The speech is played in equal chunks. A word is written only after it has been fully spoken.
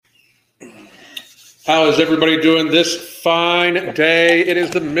How is everybody doing this fine day? It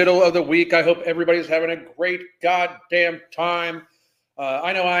is the middle of the week. I hope everybody's having a great goddamn time.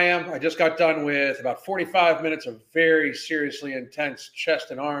 I know I am. I just got done with about 45 minutes of very seriously intense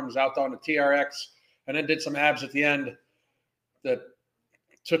chest and arms out on the TRX, and then did some abs at the end that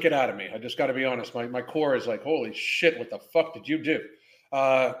took it out of me. I just got to be honest. My core is like, holy shit, what the fuck did you do?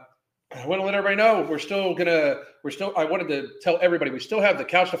 I want to let everybody know I wanted to tell everybody we still have the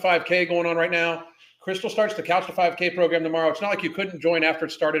Couch to 5K going on right now. Crystal starts the Couch to 5K program tomorrow. It's not like you couldn't join after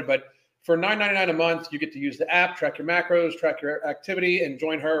it started, but for $9.99 a month, you get to use the app, track your macros, track your activity, and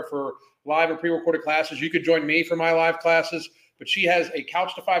join her for live and pre-recorded classes. You could join me for my live classes, but she has a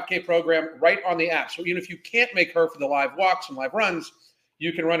Couch to 5K program right on the app. So even if you can't make her for the live walks and live runs,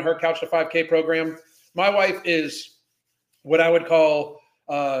 you can run her Couch to 5K program. My wife is what I would call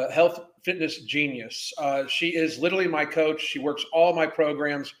health fitness genius. She is literally my coach. She works all my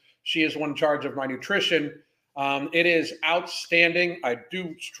programs. She is one in charge of my nutrition. It is outstanding. I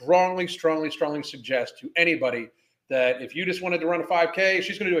do strongly suggest to anybody that if you just wanted to run a 5K,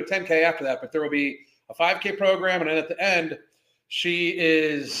 she's going to do a 10K after that, but there will be a 5K program. And then at the end, she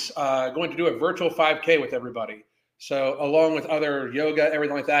is going to do a virtual 5K with everybody. So along with other yoga,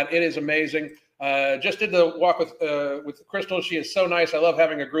 everything like that, it is amazing. Just did the walk with Crystal. She is so nice. I love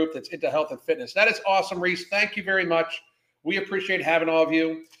having a group that's into health and fitness. That is awesome, Reese. Thank you very much. We appreciate having all of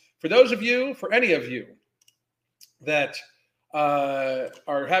you. For any of you that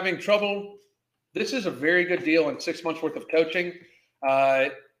are having trouble, this is a very good deal on 6 months worth of coaching.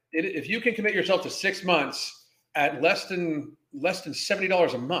 If you can commit yourself to 6 months at less than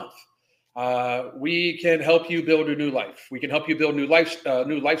 $70 a month, we can help you build a new life. We can help you build new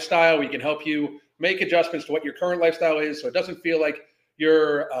lifestyle. We can help you make adjustments to what your current lifestyle is, so it doesn't feel like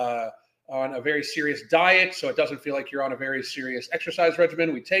you're on a very serious diet, so it doesn't feel like you're on a very serious exercise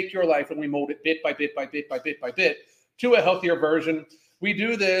regimen. We take your life and we mold it bit by bit to a healthier version. We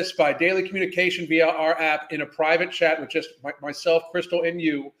do this by daily communication via our app in a private chat with just myself, Crystal, and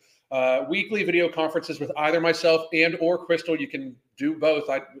you. Weekly video conferences with either myself and or Crystal. You can do both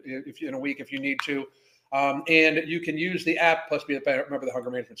if in a week if you need to. And you can use the app plus be a member of the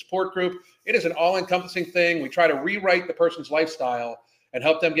Hunger Management Support Group. It is an all-encompassing thing. We try to rewrite the person's lifestyle and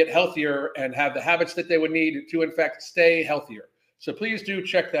help them get healthier and have the habits that they would need to, in fact, stay healthier. So please do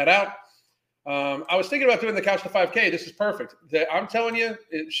check that out. I was thinking about doing the Couch to 5K. This is perfect. I'm telling you,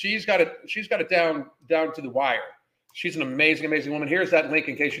 she's got it down to the wire. She's an amazing woman. Here's that link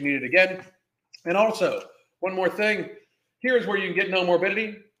in case you need it again. And also, one more thing. Here's where you can get No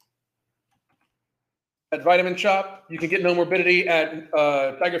Morbidity. At Vitamin Shop, you can get No Morbidity at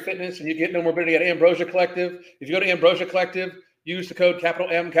Tiger Fitness, and you can get No Morbidity at Ambrosia Collective. If you go to Ambrosia Collective, use the code capital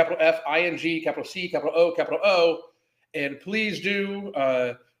M, capital F, ING, capital C, capital O, and please do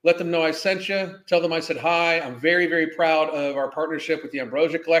let them know I sent you. Tell them I said hi. I'm very proud of our partnership with the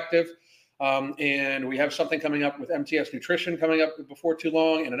Ambrosia Collective. And we have something coming up with MTS Nutrition coming up before too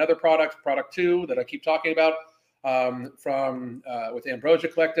long, and another product 2 that I keep talking about with the Ambrosia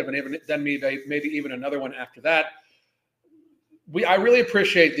Collective, and then maybe even another one after that. I really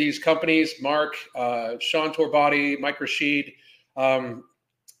appreciate these companies, Mark, Sean Torbody, Mike Rashid,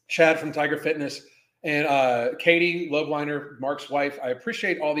 Chad from Tiger Fitness, and Katie Lobliner, Mark's wife. I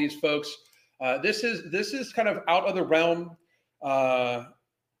appreciate all these folks. This is kind of out of the realm, of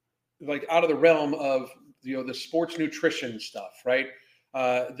the sports nutrition stuff, right?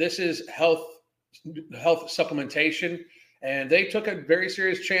 This is health supplementation, and they took a very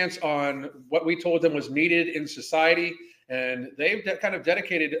serious chance on what we told them was needed in society, and they've kind of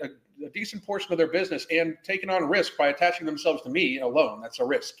dedicated a decent portion of their business and taken on risk by attaching themselves to me alone. That's a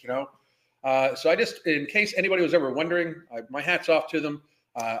risk, So I just, in case anybody was ever wondering, my hat's off to them.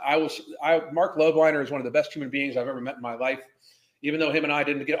 Mark Lobliner is one of the best human beings I've ever met in my life. Even though him and I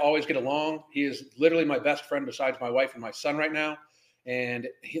didn't always get along, he is literally my best friend besides my wife and my son right now. And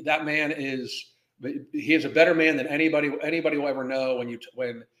that man he is a better man than anybody will ever know.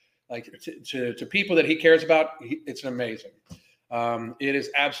 To people that he cares about, it's amazing. It is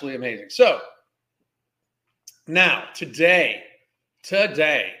absolutely amazing. So now today,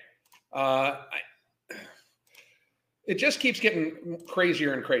 it just keeps getting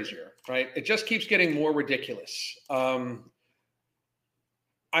crazier and crazier, right? It just keeps getting more ridiculous.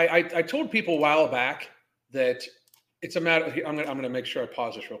 I told people a while back that it's a matter of, I'm going to make sure I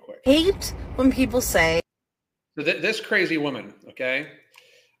pause this real quick. Hate when people say. So this crazy woman, okay?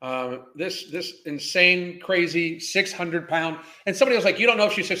 This insane, crazy 600-pound. And somebody was like, you don't know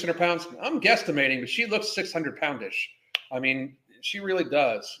if she's 600 pounds? I'm guesstimating, but she looks 600-poundish. I mean, she really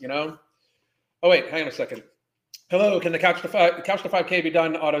does, Oh, wait, hang on a second. Hello, can the Couch to 5K be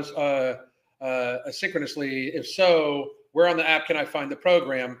done asynchronously? If so, where on the app can I find the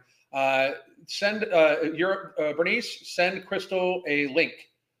program? Send Bernice, send Crystal a link,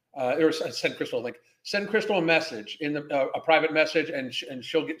 or send Crystal a link. Send Crystal a message in a private message, and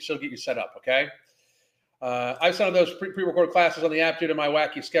she'll get you set up. Okay. I've sent those pre-recorded classes on the app due to my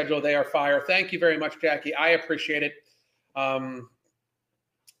wacky schedule. They are fire. Thank you very much, Jackie. I appreciate it.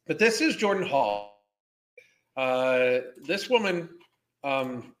 But this is Jordan Hall. This woman,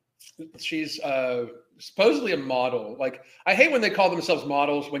 she's supposedly a model. Like, I hate when they call themselves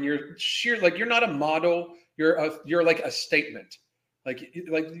models when you're you're not a model. You're like a statement.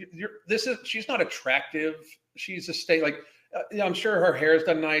 She's not attractive. She's a state. I'm sure her hair is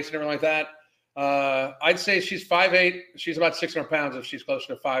done nice and everything like that. I'd say she's 5'8". She's about 600 pounds. If she's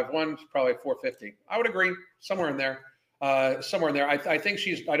closer to 5'1", she's probably 450. I would agree, somewhere in there. I think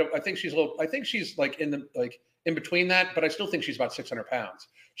she's like in between that, but I still think she's about 600 pounds.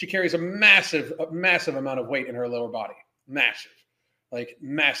 She carries a massive amount of weight in her lower body. Massive.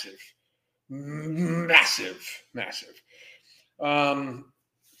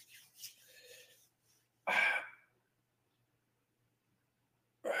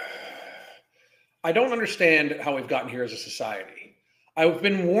 I don't understand how we've gotten here as a society. I've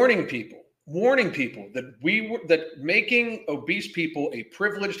been warning people that making obese people a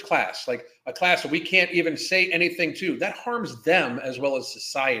privileged class, like a class that we can't even say anything to, that harms them as well as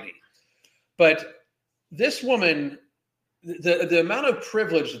society. But this woman, the amount of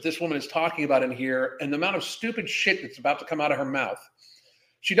privilege that this woman is talking about in here, and the amount of stupid shit that's about to come out of her mouth,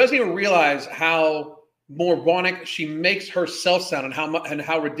 she doesn't even realize how moronic she makes herself sound and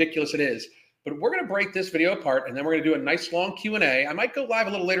how ridiculous it is. But we're going to break this video apart, and then we're going to do a nice long Q&A. I might go live a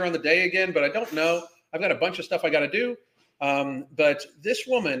little later on the day again, but I don't know. I've got a bunch of stuff I got to do. But this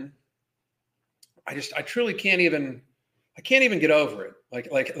woman, I truly can't even get over it.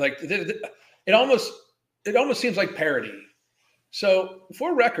 It almost seems like parody. So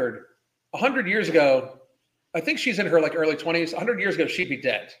for record, 100 years ago, I think she's in her early 20s. 100 years ago, she'd be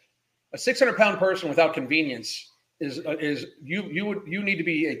dead. A 600-pound person without convenience is you need to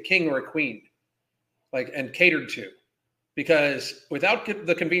be a king or a queen. And catered to, because without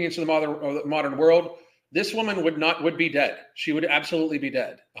the convenience of the modern world, this woman would be dead. She would absolutely be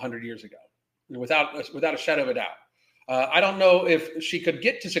dead 100 years ago, without a shadow of a doubt. I don't know if she could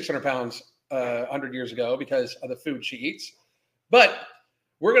get to 600 pounds 100 years ago because of the food she eats, but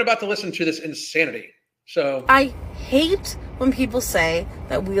we're about to listen to this insanity. So I hate when people say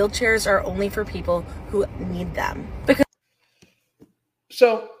that wheelchairs are only for people who need them.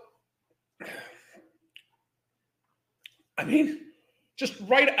 I mean, just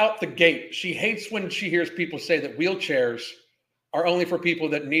right out the gate, she hates when she hears people say that wheelchairs are only for people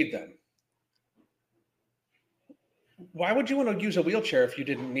that need them. Why would you want to use a wheelchair if you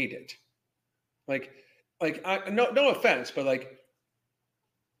didn't need it? No offense, but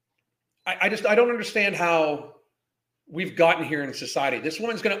I don't understand how we've gotten here in society. This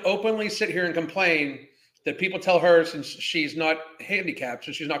woman's going to openly sit here and complain that people tell her, since she's not handicapped,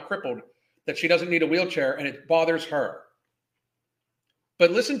 since she's not crippled, that she doesn't need a wheelchair, and it bothers her. But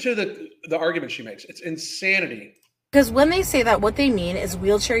listen to the argument she makes. It's insanity. Because when they say that, what they mean is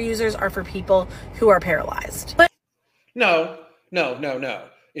wheelchair users are for people who are paralyzed. But No.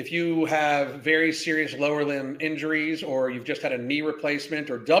 If you have very serious lower limb injuries, or you've just had a knee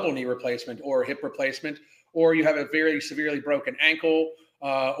replacement or double knee replacement or hip replacement, or you have a very severely broken ankle,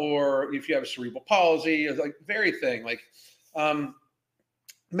 or if you have a cerebral palsy,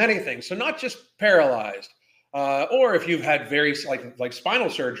 many things. So not just paralyzed. Or if you've had very like spinal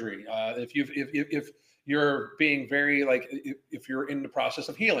surgery, if you're being very if you're in the process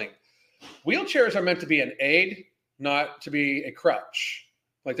of healing, wheelchairs are meant to be an aid, not to be a crutch.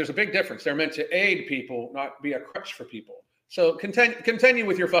 There's a big difference. They're meant to aid people, not be a crutch for people. So continue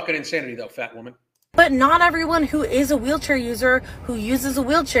with your fucking insanity, though, fat woman. But not everyone who is a wheelchair user, who uses a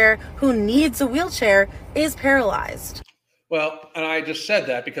wheelchair, who needs a wheelchair, is paralyzed. Well, and I just said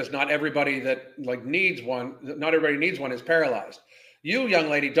that because not everybody that needs one, not everybody needs one is paralyzed. You, young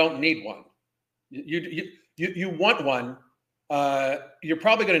lady, don't need one. You want one. You're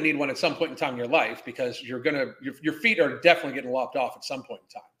probably going to need one at some point in time in your life, because your feet are definitely getting lopped off at some point in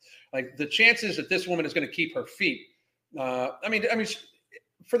time. The chances that this woman is going to keep her feet, I mean,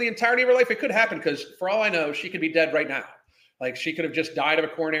 for the entirety of her life, it could happen, because for all I know, she could be dead right now. She could have just died of a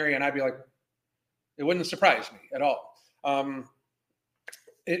coronary, and I'd be like, it wouldn't surprise me at all.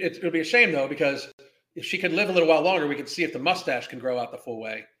 It would be a shame, though, because if she could live a little while longer, we could see if the mustache can grow out the full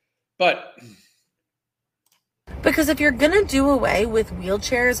way. But because if you're going to do away with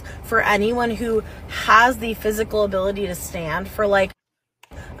wheelchairs for anyone who has the physical ability to stand for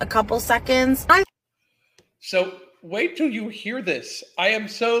a couple seconds. So wait till you hear this. I'm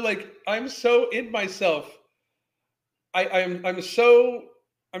so in myself. I'm so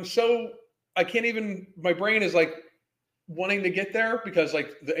I can't even, my brain is like wanting to get there because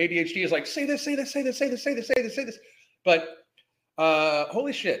like the ADHD is like, say this. But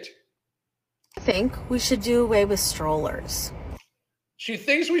holy shit. I think we should do away with strollers. She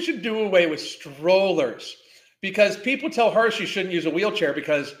thinks we should do away with strollers because people tell her she shouldn't use a wheelchair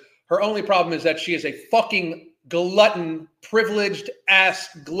because her only problem is that she is a fucking glutton, privileged ass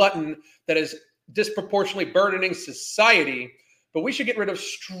glutton that is disproportionately burdening society. But we should get rid of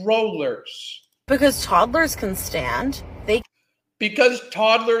strollers. Because toddlers can stand. Because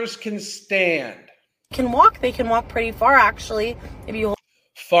toddlers can stand. Can walk. They can walk pretty far, actually. If you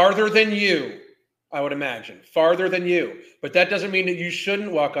farther than you, I would imagine. Farther than you. But that doesn't mean that you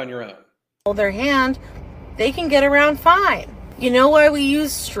shouldn't walk on your own. Hold their hand, they can get around fine. You know why we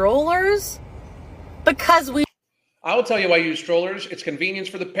use strollers? Because I will tell you why you use strollers. It's convenience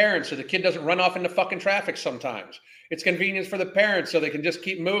for the parents so the kid doesn't run off into fucking traffic sometimes. It's convenience for the parents so they can just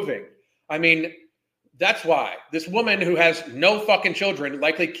keep moving. I mean, that's why. This woman who has no fucking children,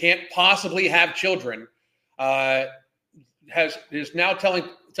 likely can't possibly have children, is now telling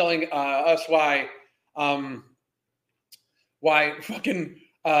us why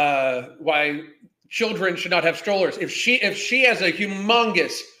children should not have strollers. If she as a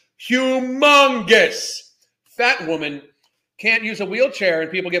humongous fat woman can't use a wheelchair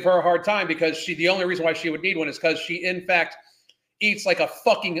and people give her a hard time because the only reason why she would need one is because she in fact eats like a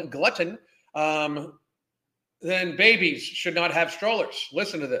fucking glutton, then babies should not have strollers.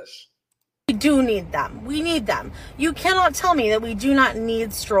 Listen to this. We do need them. We need them. You cannot tell me that we do not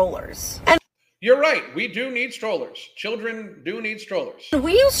need strollers. And you're right. We do need strollers. Children do need strollers.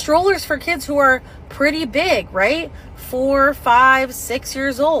 We use strollers for kids who are pretty big, right? 4, 5, 6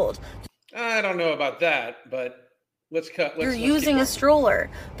 years old. I don't know about that, but You're using a stroller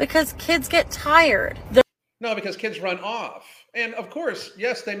because kids get tired. No, because kids run off. And of course,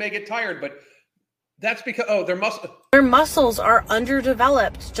 yes, they may get tired, but that's because, their muscles are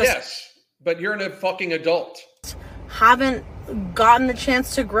underdeveloped. Yes, but you're a fucking adult. Haven't gotten the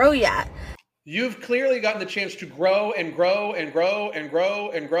chance to grow yet. You've clearly gotten the chance to grow and grow and grow and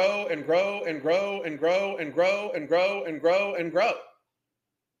grow and grow and grow and grow and grow and grow and grow and grow and grow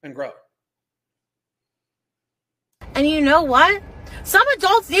and grow. And you know what? Some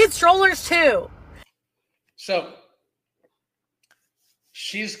adults need strollers too. So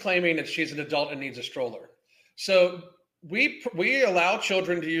she's claiming that she's an adult and needs a stroller. So we allow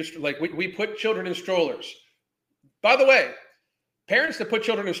children to use, we put children in strollers. By the way, parents that put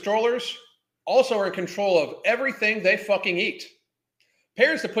children in strollers also are in control of everything they fucking eat.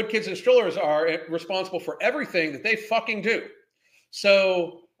 Parents that put kids in strollers are responsible for everything that they fucking do.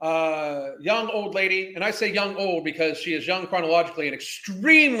 So young old lady, and I say young old because she is young chronologically and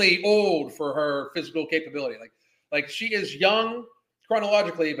extremely old for her physical capability. Like she is young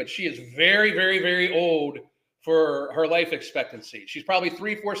chronologically, but she is very, very, very old for her life expectancy. She's probably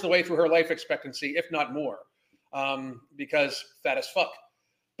 3/4 of the way through her life expectancy, if not more, because fat as fuck.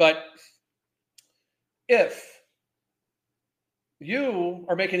 But if you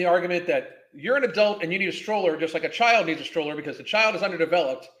are making the argument that you're an adult and you need a stroller just like a child needs a stroller because the child is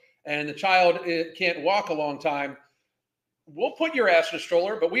underdeveloped and the child can't walk a long time, we'll put your ass in a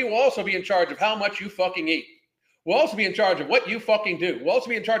stroller, but we will also be in charge of how much you fucking eat. We'll also be in charge of what you fucking do. We'll also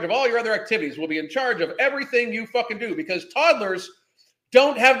be in charge of all your other activities. We'll be in charge of everything you fucking do because toddlers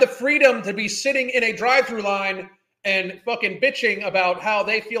don't have the freedom to be sitting in a drive-through line and fucking bitching about how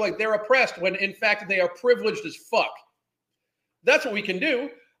they feel like they're oppressed when in fact they are privileged as fuck. That's what we can do.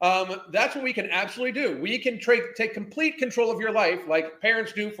 That's what we can absolutely do. We can take complete control of your life like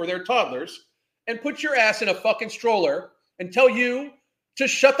parents do for their toddlers and put your ass in a fucking stroller and tell you to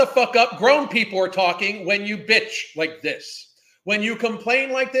shut the fuck up. Grown people are talking when you bitch like this. When you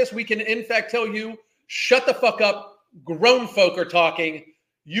complain like this, we can in fact tell you, shut the fuck up. Grown folk are talking.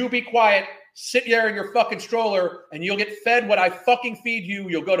 You be quiet. Sit there in your fucking stroller and you'll get fed what I fucking feed you.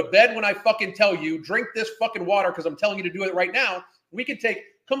 You'll go to bed when I fucking tell you. Drink this fucking water because I'm telling you to do it right now. We can take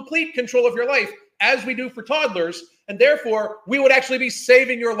complete control of your life as we do for toddlers. And therefore, we would actually be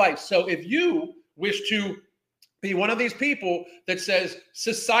saving your life. So if you wish to be one of these people that says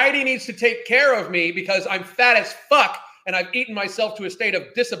society needs to take care of me because I'm fat as fuck and I've eaten myself to a state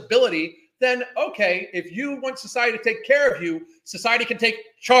of disability, then okay, if you want society to take care of you, society can take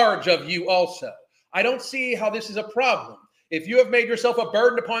charge of you also. I don't see how this is a problem. If you have made yourself a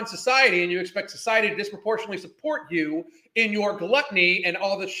burden upon society and you expect society to disproportionately support you in your gluttony and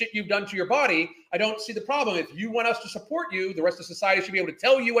all the shit you've done to your body, I don't see the problem. If you want us to support you, the rest of society should be able to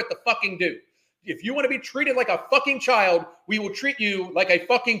tell you what to fucking do. If you want to be treated like a fucking child, we will treat you like a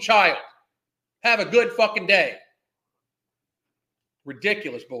fucking child. Have a good fucking day.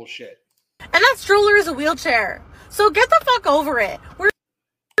 Ridiculous bullshit. And that stroller is a wheelchair. So get the fuck over it. We're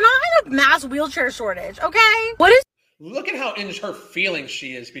not in a mass wheelchair shortage, okay? What is... Look at how in her feelings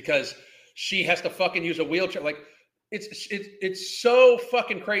she is because she has to fucking use a wheelchair. Like, it's so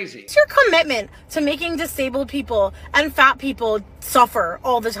fucking crazy. What's your commitment to making disabled people and fat people suffer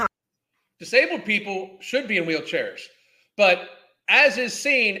all the time? Disabled people should be in wheelchairs. But as is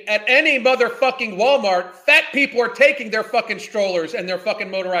seen at any motherfucking Walmart, fat people are taking their fucking strollers and their fucking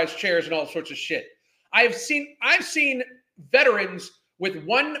motorized chairs and all sorts of shit. I've seen veterans with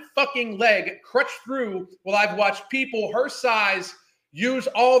one fucking leg crutched through while I've watched people her size use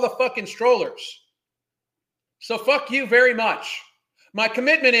all the fucking strollers. So fuck you very much. My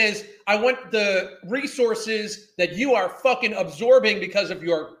commitment is I want the resources that you are fucking absorbing because of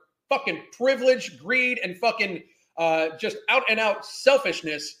your fucking privilege, greed, and fucking just out and out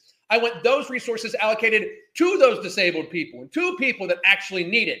selfishness. I want those resources allocated to those disabled people and to people that actually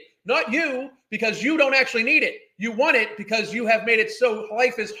need it. Not you, because you don't actually need it. You want it because you have made it so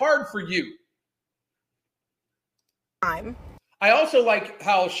life is hard for you. I also like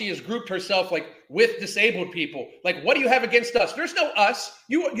how she has grouped herself like with disabled people. Like, what do you have against us? There's no us.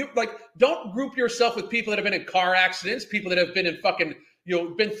 You like, don't group yourself with people that have been in car accidents, people that have been in fucking,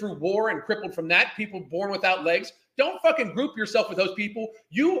 been through war and crippled from that, people born without legs. Don't fucking group yourself with those people.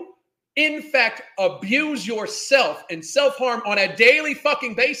 You, in fact, abuse yourself and self-harm on a daily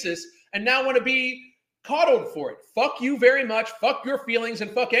fucking basis and now want to be coddled for it. Fuck you very much. Fuck your feelings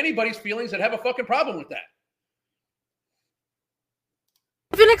and fuck anybody's feelings that have a fucking problem with that.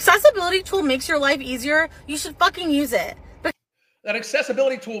 If an accessibility tool makes your life easier, you should fucking use it. That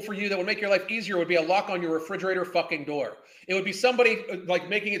accessibility tool for you that would make your life easier would be a lock on your refrigerator fucking door. It would be somebody like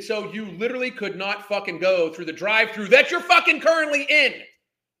making it so you literally could not fucking go through the drive-through that you're fucking currently in.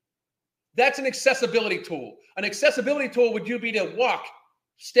 That's an accessibility tool. An accessibility tool would you be to walk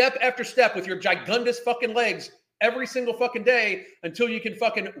step after step with your gigundous fucking legs every single fucking day until you can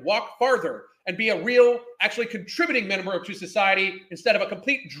fucking walk farther and be a real, actually contributing member to society instead of a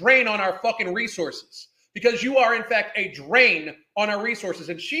complete drain on our fucking resources. Because you are, in fact, a drain on our resources.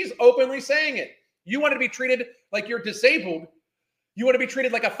 And she's openly saying it. You want to be treated like you're disabled. You want to be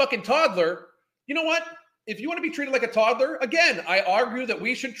treated like a fucking toddler. You know what? If you want to be treated like a toddler, again, I argue that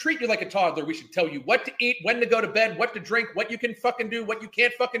we should treat you like a toddler. We should tell you what to eat, when to go to bed, what to drink, what you can fucking do, what you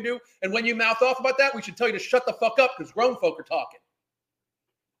can't fucking do. And when you mouth off about that, we should tell you to shut the fuck up because grown folk are talking.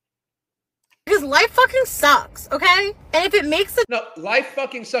 Because life fucking sucks, okay? And if it makes it... No, life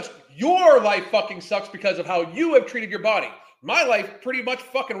fucking sucks. Your life fucking sucks because of how you have treated your body. My life pretty much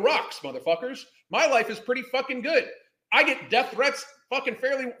fucking rocks, motherfuckers. My life is pretty fucking good. I get death threats fucking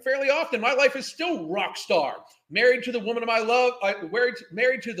fairly often. My life is still rock star. Married to the woman of my love.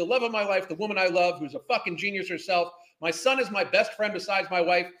 Married to the love of my life, the woman I love, who's a fucking genius herself. My son is my best friend besides my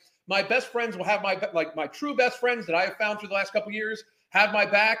wife. My best friends will have my true best friends that I have found through the last couple of years have my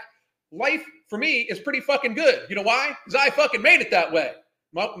back. Life for me is pretty fucking good. You know why? Because I fucking made it that way.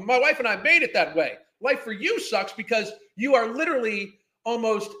 My wife and I made it that way. Life for you sucks because you are literally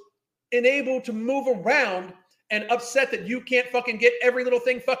almost unable to move around and upset that you can't fucking get every little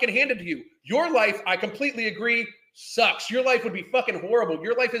thing fucking handed to you. Your life, I completely agree, sucks. Your life would be fucking horrible.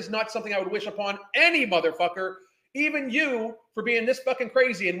 Your life is not something I would wish upon any motherfucker, even you, for being this fucking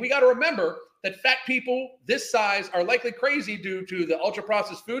crazy. And we got to remember that fat people this size are likely crazy due to the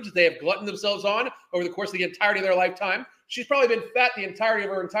ultra-processed foods that they have gluttoned themselves on over the course of the entirety of their lifetime. She's probably been fat the entirety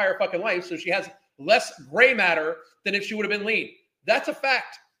of her entire fucking life, so she has less gray matter than if she would have been lean. That's a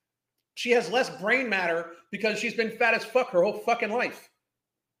fact. She has less brain matter because she's been fat as fuck her whole fucking life.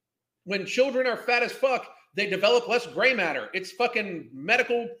 When children are fat as fuck, they develop less gray matter. It's fucking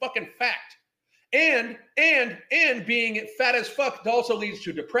medical fucking fact. And being fat as fuck also leads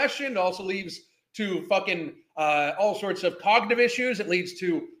to depression, also leads to fucking all sorts of cognitive issues. It leads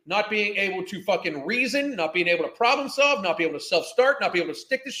to not being able to fucking reason, not being able to problem solve, not being able to self-start, not being able to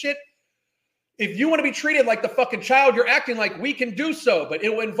stick to shit. If you want to be treated like the fucking child you're acting like, we can do so, but it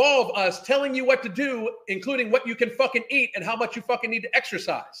will involve us telling you what to do, including what you can fucking eat and how much you fucking need to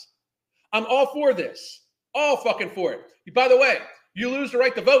exercise. I'm all for this. All fucking for it. By the way, you lose the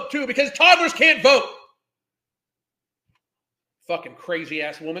right to vote too because toddlers can't vote. Fucking crazy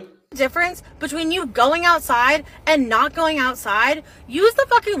ass woman. Difference between you going outside and not going outside, use the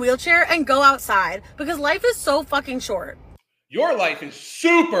fucking wheelchair and go outside because life is so fucking short. Your life is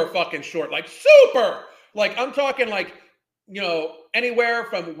super fucking short, like super. Like I'm talking like, you know, anywhere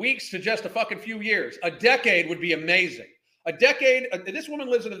from weeks to just a fucking few years. A decade would be amazing. A decade, this woman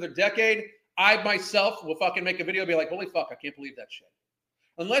lives another decade. I myself will fucking make a video and be like, holy fuck, I can't believe that shit.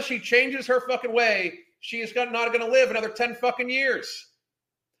 Unless she changes her fucking way, she is not going to live another 10 fucking years.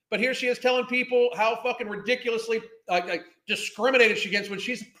 But here she is telling people how fucking ridiculously discriminated she gets when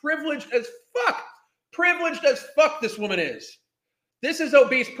she's privileged as fuck. Privileged as fuck this woman is. This is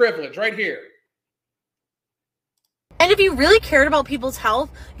obese privilege right here. And if you really cared about people's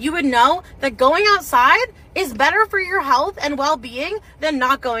health, you would know that going outside is better for your health and well-being than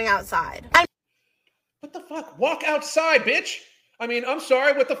not going outside. What the fuck? Walk outside, bitch. I mean, I'm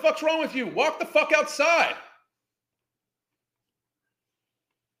sorry. What the fuck's wrong with you? Walk the fuck outside.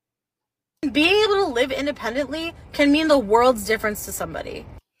 Being able to live independently can mean the world's difference to somebody.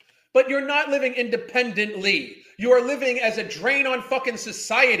 But you're not living independently. You are living as a drain on fucking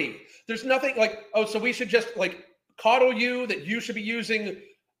society. There's nothing like, oh, so we should just like coddle you, that you should be using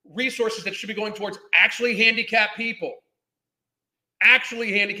resources that should be going towards actually handicapped people.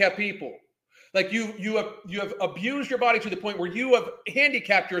 Actually handicapped people. Like you have abused your body to the point where you have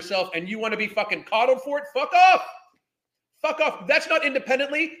handicapped yourself and you want to be fucking coddled for it? Fuck off. Fuck off. That's not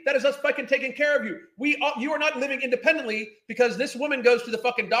independently. That is us fucking taking care of you. You are not living independently because this woman goes to the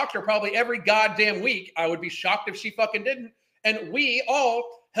fucking doctor probably every goddamn week. I would be shocked if she fucking didn't. And we all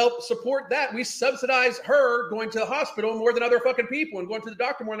help support that. We subsidize her going to the hospital more than other fucking people and going to the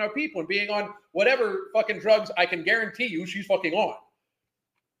doctor more than other people and being on whatever fucking drugs I can guarantee you she's fucking on.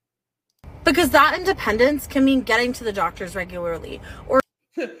 Because that independence can mean getting to the doctors regularly. Or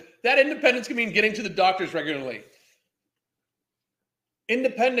that independence can mean getting to the doctors regularly.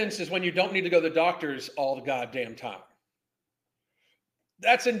 Independence is when you don't need to go to the doctors all the goddamn time.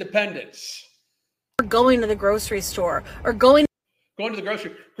 That's independence. Or going to the grocery store. Or going to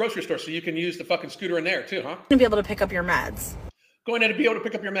the grocery store so you can use the fucking scooter in there too, huh? To be able to pick up your meds. Going in to be able to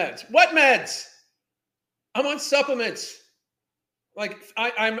pick up your meds. What meds? I'm on supplements. Like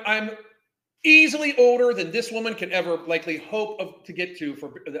I'm easily older than this woman can ever likely hope to get to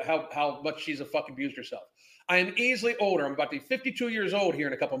for how much she's fucking abused herself. I am easily older. I'm about to be 52 years old here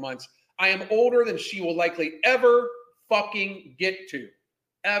in a couple months. I am older than she will likely ever fucking get to.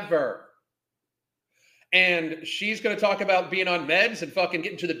 Ever. And she's going to talk about being on meds and fucking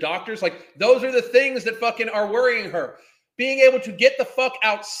getting to the doctors. Like, those are the things that fucking are worrying her. Being able to get the fuck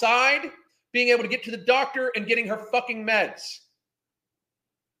outside, being able to get to the doctor and getting her fucking meds.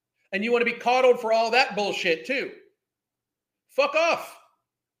 And you want to be coddled for all that bullshit too. Fuck off.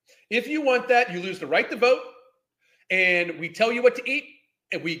 If you want that, you lose the right to vote. And we tell you what to eat.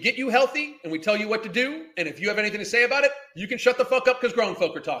 And we get you healthy. And we tell you what to do. And if you have anything to say about it, you can shut the fuck up because grown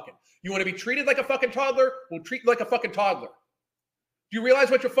folk are talking. You want to be treated like a fucking toddler? We'll treat you like a fucking toddler. Do you realize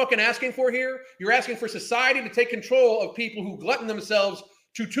what you're fucking asking for here? You're asking for society to take control of people who glutton themselves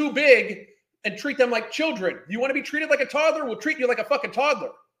to too big and treat them like children. You want to be treated like a toddler? We'll treat you like a fucking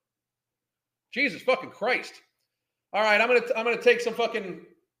toddler. Jesus fucking Christ. All right, I'm gonna take some fucking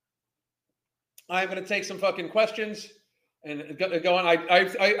questions and go on.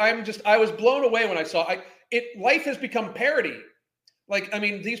 I was blown away when I saw it. Life has become parody. Like, I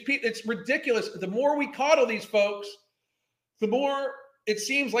mean, these people, it's ridiculous. The more we coddle these folks, the more it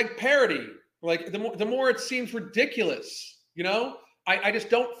seems like parody. Like, the more it seems ridiculous. You know, I just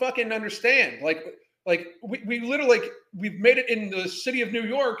don't fucking understand. Like we literally, we've made it in the city of New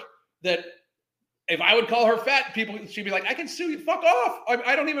York that if I would call her fat, she'd be like, I can sue you. Fuck off.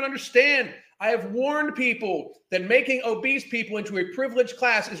 I don't even understand. I have warned people that making obese people into a privileged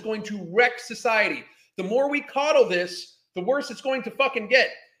class is going to wreck society. The more we coddle this, the worse it's going to fucking get.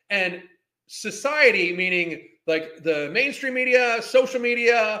 And society, meaning like the mainstream media, social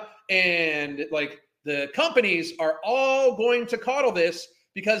media, and like the companies are all going to coddle this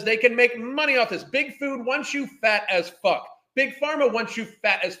because they can make money off this. Big food wants you fat as fuck. Big pharma wants you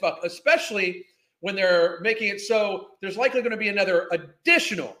fat as fuck, especially when they're making it so there's likely going to be another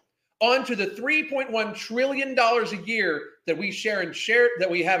additional onto the $3.1 trillion a year that we have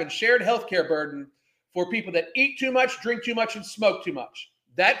in shared healthcare burden for people that eat too much, drink too much, and smoke too much.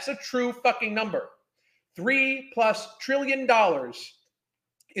 That's a true fucking number. $3+ trillion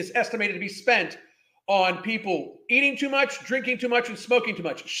is estimated to be spent on people eating too much, drinking too much, and smoking too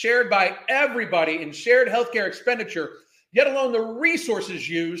much, shared by everybody in shared healthcare expenditure, yet alone the resources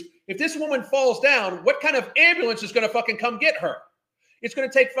used. If this woman falls down, what kind of ambulance is going to fucking come get her? It's going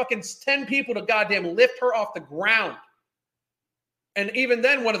to take fucking 10 people to goddamn lift her off the ground. And even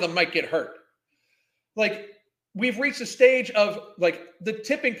then, one of them might get hurt. Like, we've reached a stage of, like, the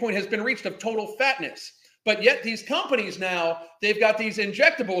tipping point has been reached of total fatness. But yet these companies now, they've got these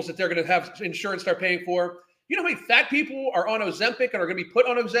injectables that they're going to have insurance start paying for. You know how many fat people are on Ozempic and are going to be put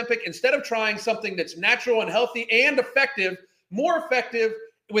on Ozempic instead of trying something that's natural and healthy and effective, more effective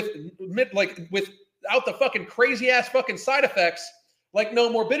without the fucking crazy ass fucking side effects like no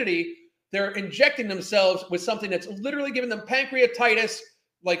morbidity. They're injecting themselves with something that's literally giving them pancreatitis,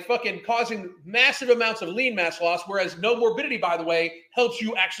 like fucking causing massive amounts of lean mass loss, whereas no morbidity, by the way, helps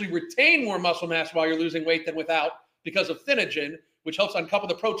you actually retain more muscle mass while you're losing weight than without because of Thinogen, which helps uncouple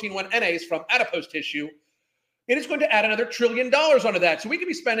the protein 1 NAs from adipose tissue. It is going to add another $1 trillion onto that. So we could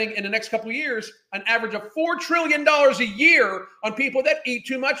be spending in the next couple of years an average of $4 trillion a year on people that eat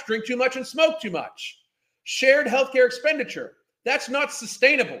too much, drink too much, and smoke too much. Shared healthcare expenditure. That's not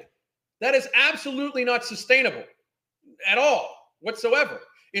sustainable. That is absolutely not sustainable at all whatsoever.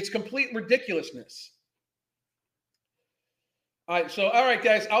 It's complete ridiculousness. All right,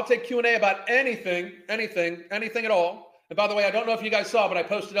 guys, I'll take Q&A about anything at all. And by the way, I don't know if you guys saw, but I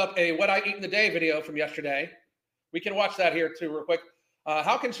posted up a What I Eat in the Day video from yesterday. We can watch that here too real quick.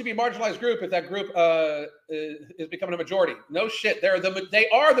 How can she be a marginalized group if that group is becoming a majority? No shit. They are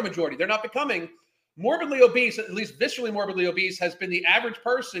the majority. They're not becoming. Morbidly obese, at least viscerally morbidly obese, has been the average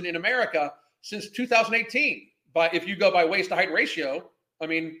person in America since 2018. But if you go by waist to height ratio, I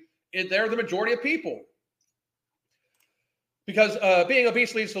mean, they're the majority of people. Because being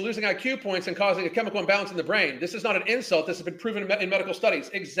obese leads to losing IQ points and causing a chemical imbalance in the brain. This is not an insult. This has been proven in medical studies.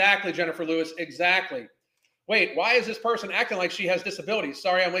 Exactly, Jennifer Lewis. Exactly. Wait, why is this person acting like she has disabilities?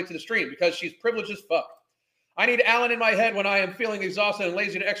 Sorry, I'm late to the stream. Because she's privileged as fuck. I need Alan in my head when I am feeling exhausted and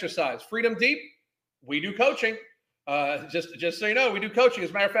lazy to exercise. Freedom Deep. We do coaching. Just so you know, we do coaching.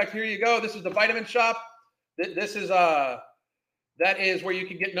 As a matter of fact, here you go. This is the vitamin shop. This is that is where you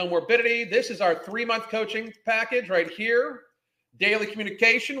can get no morbidity. This is our 3-month coaching package right here. Daily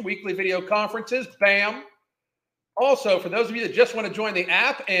communication, weekly video conferences. Bam. Also, for those of you that just want to join the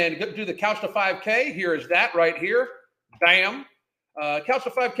app and do the Couch to 5K, here is that right here. Bam. Couch to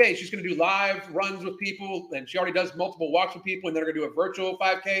 5K, she's going to do live runs with people, and she already does multiple walks with people, and they're going to do a virtual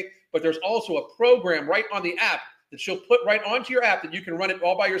 5K. But there's also a program right on the app that she'll put right onto your app that you can run it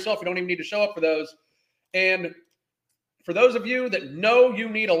all by yourself. You don't even need to show up for those. And for those of you that know you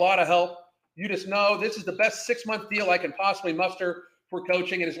need a lot of help, you just know this is the best 6-month deal I can possibly muster for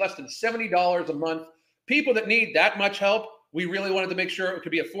coaching. It is less than $70 a month. People that need that much help, we really wanted to make sure it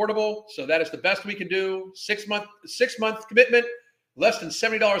could be affordable. So that is the best we can do. 6-month commitment, less than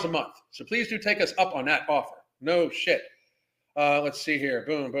 $70 a month. So please do take us up on that offer. No shit. Let's see here.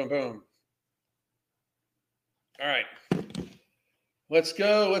 Boom, boom, boom. All right. Let's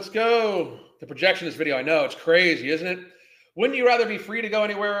go. The projection of this video, I know, it's crazy, isn't it? Wouldn't you rather be free to go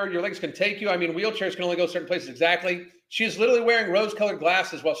anywhere your legs can take you? I mean, wheelchairs can only go certain places. Exactly. She is literally wearing rose-colored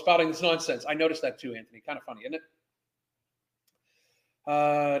glasses while spouting this nonsense. I noticed that too, Anthony. Kind of funny, isn't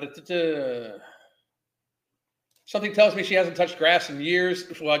it? Something tells me she hasn't touched grass in years.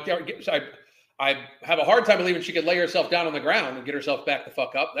 Well, I have a hard time believing she could lay herself down on the ground and get herself back the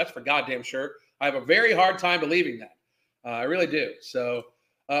fuck up. That's for goddamn sure. I have a very hard time believing that. I really do. So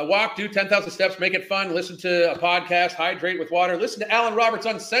walk, do 10,000 steps, make it fun. Listen to a podcast, hydrate with water. Listen to Alan Roberts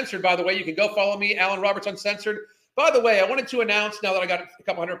Uncensored, by the way. You can go follow me, Alan Roberts Uncensored. By the way, I wanted to announce, now that I got a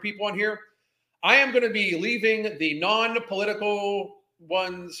couple hundred people on here, I am going to be leaving the non-political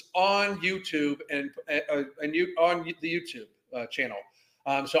ones on YouTube and on the YouTube channel.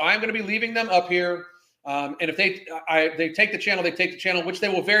 So I'm going to be leaving them up here. And if they take the channel, they take the channel, which they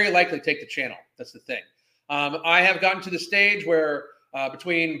will very likely take the channel. That's the thing. I have gotten to the stage where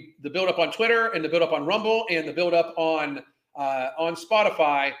between the build-up on Twitter and the build-up on Rumble and the build-up on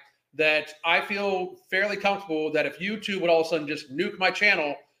Spotify, that I feel fairly comfortable that if YouTube would all of a sudden just nuke my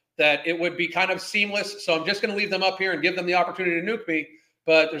channel, that it would be kind of seamless. So I'm just going to leave them up here and give them the opportunity to nuke me.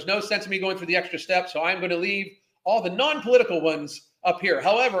 But there's no sense in me going through the extra steps. So I'm going to leave all the non-political ones up here.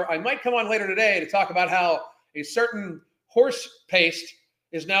 However, I might come on later today to talk about how a certain horse paste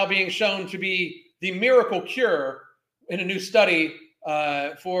is now being shown to be the miracle cure in a new study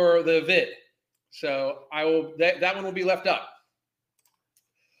for the vid. So that one will be left up.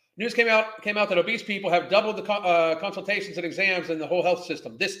 News came out that obese people have doubled the consultations and exams in the whole health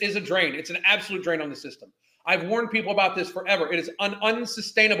system. This is a drain. It's an absolute drain on the system. I've warned people about this forever. It is an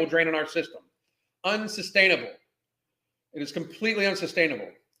unsustainable drain on our system. Unsustainable. It is completely unsustainable.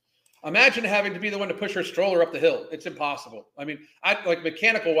 Imagine having to be the one to push her stroller up the hill. It's impossible. I mean, like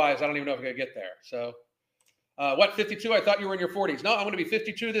mechanical wise, I don't even know if I can get there. So, what, 52? I thought you were in your 40s. No, I'm going to be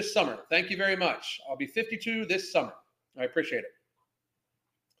 52 this summer. Thank you very much. I'll be 52 this summer. I appreciate it.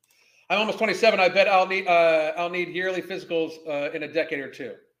 I'm almost 27. I bet I'll need yearly physicals in a decade or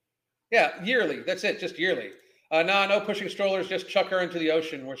two. Yeah, yearly. That's it. Just yearly. No pushing strollers. Just chuck her into the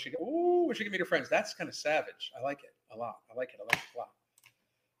ocean where she can meet her friends. That's kind of savage. I like it a lot. I like it a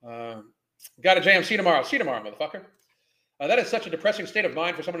lot. Got a JMC tomorrow. See you tomorrow, motherfucker. That is such a depressing state of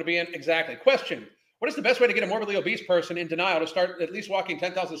mind for someone to be in. Exactly. Question. What is the best way to get a morbidly obese person in denial to start at least walking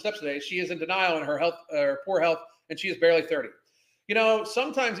 10,000 steps a day? She is in denial in her health, poor health, and she is barely 30. You know,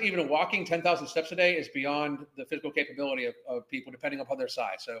 sometimes even walking 10,000 steps a day is beyond the physical capability of people, depending upon their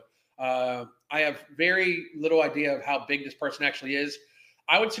size. So I have very little idea of how big this person actually is.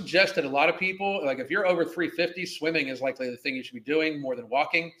 I would suggest that a lot of people, like if you're over 350, swimming is likely the thing you should be doing more than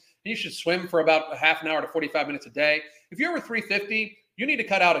walking. You should swim for about a half an hour to 45 minutes a day. If you're over 350, you need to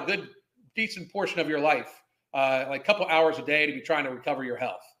cut out a good, decent portion of your life, like a couple hours a day to be trying to recover your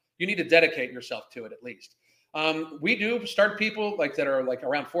health. You need to dedicate yourself to it at least. We do start people like that are like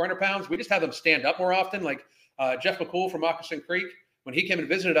around 400 pounds. We just have them stand up more often. Like Jeff McCool from Moccasin Creek, when he came and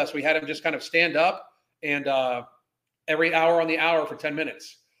visited us, we had him just kind of stand up and every hour on the hour for 10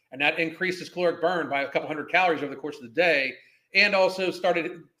 minutes. And that increased his caloric burn by a couple hundred calories over the course of the day, and also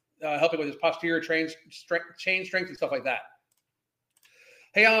started helping with his posterior chain strength and stuff like that.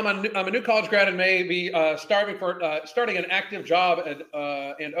 Hey, I'm a new college grad and may be starting an active job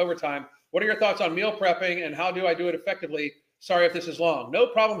and overtime. What are your thoughts on meal prepping and how do I do it effectively? Sorry if this is long. No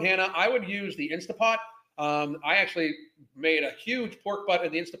problem, Hannah. I would use the Instapot. I actually made a huge pork butt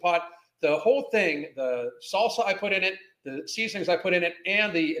in the Instapot. The whole thing, the salsa I put in it, the seasonings I put in it,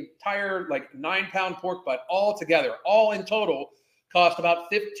 and the entire like 9-pound pork butt all together, all in total, cost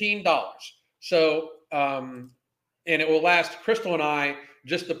about $15. So, and it will last Crystal and I,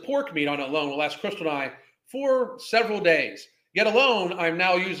 just the pork meat on it alone will last Crystal and I for several days. Yet alone, I'm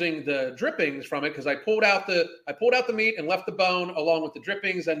now using the drippings from it because I pulled out the meat and left the bone along with the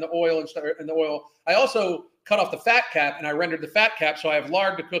drippings and the oil and the oil. I also cut off the fat cap and I rendered the fat cap, so I have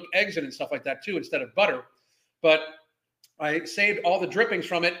lard to cook eggs in and stuff like that too instead of butter. But I saved all the drippings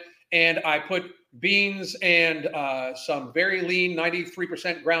from it and I put beans and some very lean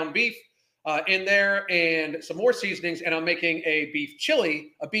 93% ground beef in there and some more seasonings, and I'm making a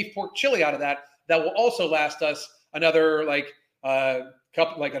beef pork chili out of that will also last us another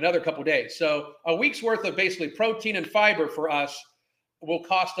another couple days. So a week's worth of basically protein and fiber for us will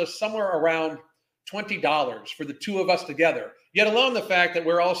cost us somewhere around $20 for the two of us together. Yet alone the fact that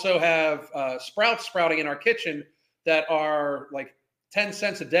we're also have sprouts sprouting in our kitchen that are like 10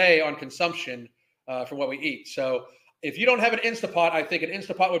 cents a day on consumption for what we eat. So if you don't have an Instapot, I think an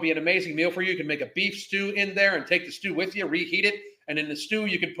Instapot would be an amazing meal for you. You can make a beef stew in there and take the stew with you, reheat it. And in the stew,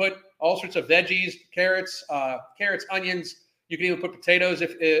 you can put all sorts of veggies, carrots, onions. You can even put potatoes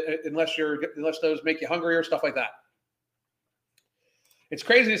unless those make you hungry or stuff like that. It's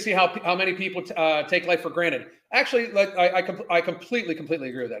crazy to see how many people take life for granted. Actually, like I completely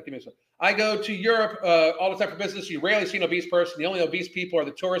agree with that. Give me a second. I go to Europe all the time for business. You rarely see an obese person. The only obese people are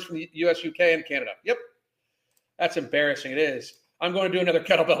the tourists from the US, UK, and Canada. Yep. That's embarrassing. It is. I'm going to do another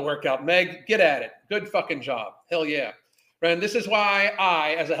kettlebell workout. Meg, get at it. Good fucking job. Hell yeah. And this is why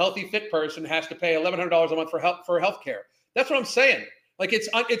I, as a healthy, fit person, has to pay $1,100 a month for healthcare. That's what I'm saying. Like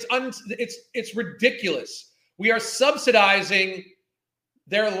it's ridiculous. We are subsidizing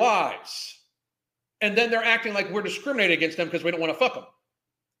their lives, and then they're acting like we're discriminating against them because we don't want to fuck them.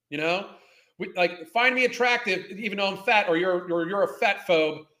 You know, find me attractive even though I'm fat, or you're a fat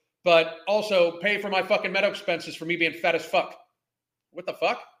phobe, but also pay for my fucking medical expenses for me being fat as fuck. What the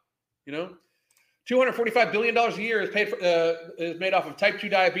fuck? You know, $245 billion a year is made off of type 2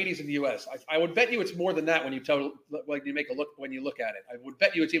 diabetes in the U.S. I would bet you it's more than that when you look at it. I would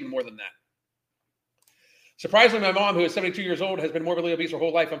bet you it's even more than that. Surprisingly, my mom, who is 72 years old, has been morbidly obese her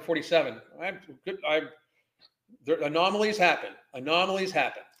whole life. I'm 47. Anomalies happen.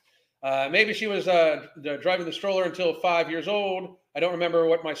 Maybe she was driving the stroller until 5 years old. I don't remember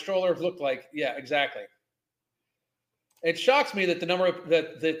what my stroller looked like. Yeah, exactly. It shocks me that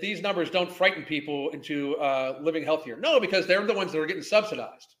that these numbers don't frighten people into living healthier. No, because they're the ones that are getting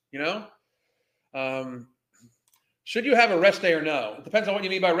subsidized. You know, should you have a rest day or no? It depends on what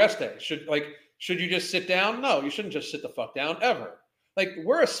you mean by rest day. Should you just sit down? No, you shouldn't just sit the fuck down ever. Like,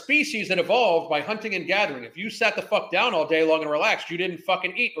 we're a species that evolved by hunting and gathering. If you sat the fuck down all day long and relaxed, you didn't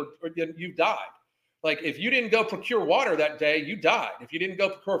fucking eat or you died. Like, if you didn't go procure water that day, you died. If you didn't go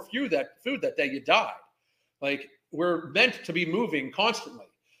procure food that day, you died. Like, we're meant to be moving constantly.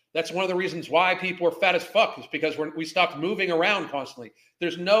 That's one of the reasons why people are fat as fuck, is because we stopped moving around constantly.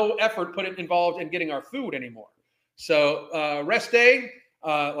 There's no effort involved in getting our food anymore. So rest day,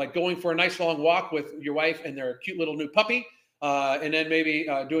 like going for a nice long walk with your wife and their cute little new puppy, and then maybe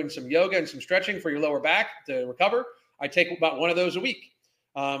doing some yoga and some stretching for your lower back to recover. I take about one of those a week.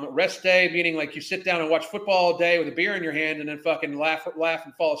 Rest day, meaning like you sit down and watch football all day with a beer in your hand and then fucking laugh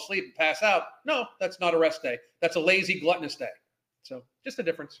and fall asleep and pass out. No, that's not a rest day. That's a lazy, gluttonous day. So just a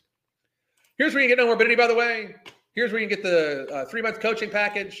difference. Here's where you get no morbidity, by the way. Here's where you can get the 3-month coaching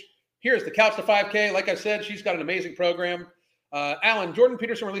package. Here's the Couch to 5K. Like I said, she's got an amazing program. Alan, Jordan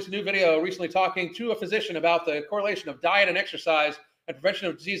Peterson released a new video recently talking to a physician about the correlation of diet and exercise and prevention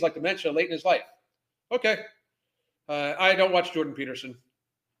of disease like dementia late in his life. Okay. I don't watch Jordan Peterson,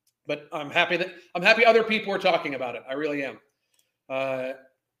 but I'm happy other people are talking about it. I really am.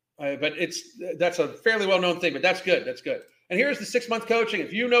 But that's a fairly well-known thing, but that's good. That's good. And here's the 6-month coaching.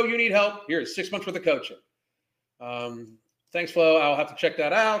 If you know you need help, here's 6 months worth of coaching. Thanks, Flo. I'll have to check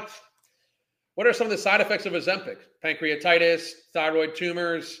that out. What are some of the side effects of Ozempic? Pancreatitis, thyroid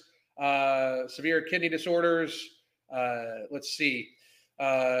tumors, severe kidney disorders. Let's see.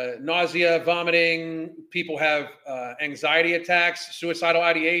 Nausea, vomiting. People have anxiety attacks, suicidal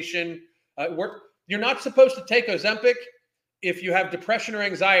ideation. You're not supposed to take Ozempic if you have depression or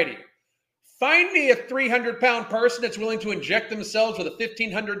anxiety. Find me a 300-pound person that's willing to inject themselves with a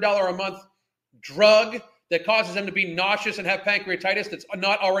 $1,500 a month drug that causes them to be nauseous and have pancreatitis that's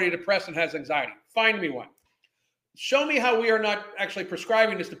not already depressed and has anxiety. Find me one. Show me how we are not actually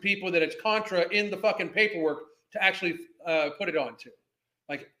prescribing this to people that it's contra in the fucking paperwork to actually put it on to.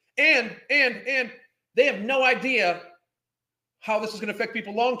 Like, and they have no idea how this is going to affect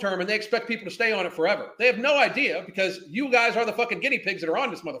people long-term, and they expect people to stay on it forever. They have no idea because you guys are the fucking guinea pigs that are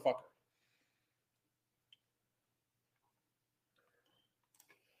on this motherfucker.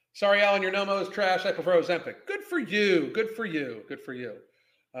 Sorry, Alan, your Nomo is trash. I prefer Ozempic. Good for you. Good for you. Good for you.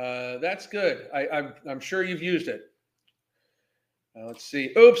 That's good. I'm sure you've used it. Let's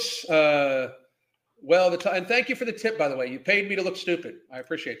see. Oops. Well, and thank you for the tip, by the way. You paid me to look stupid. I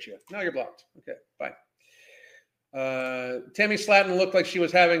appreciate you. Now you're blocked. Okay, bye. Tammy Slatton looked like she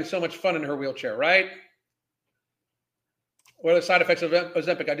was having so much fun in her wheelchair, right? What are the side effects of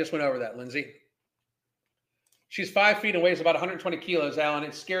Ozempic? I just went over that, Lindsay. She's 5 feet and weighs about 120 kilos, Alan.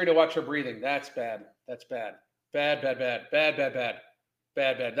 It's scary to watch her breathing. That's bad. That's bad. Bad.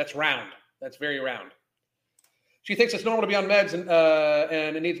 That's round. That's very round. She thinks it's normal to be on meds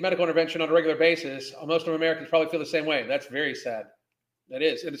and it needs medical intervention on a regular basis. Most of Americans probably feel the same way. That's very sad. That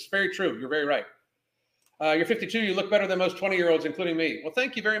is. And it's very true. You're very right. You're 52. You look better than most 20-year-olds, including me. Well,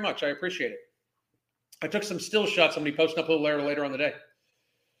 thank you very much. I appreciate it. I took some still shots. I'm going to be posting up a little later on the day.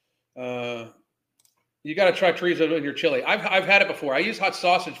 You got to try chorizo in your chili. I've had it before. I use hot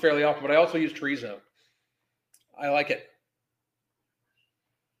sausage fairly often, but I also use chorizo. I like it.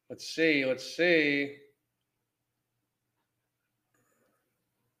 Let's see.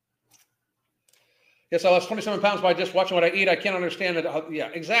 Yes, I lost 27 pounds by just watching what I eat. I can't understand it. Yeah,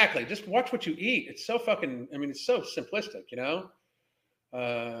 exactly. Just watch what you eat. It's so fucking, it's so simplistic, you know?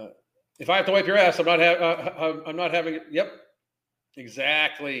 If I have to wipe your ass, I'm not having it. Yep.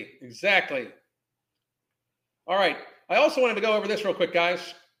 Exactly. All right. I also wanted to go over this real quick,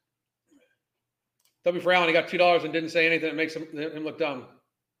 guys. W for Allen, he got $2 and didn't say anything that makes him look dumb.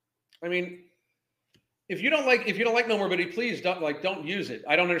 If you don't like no morbidity, please don't use it.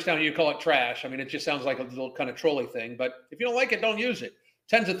 I don't understand how you call it trash. It just sounds like a little kind of trolly thing. But if you don't like it, don't use it.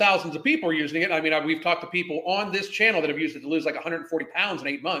 Tens of thousands of people are using it. We've talked to people on this channel that have used it to lose like 140 pounds in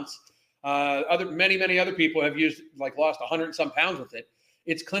 8 months. Many other people have lost 100 and some pounds with it.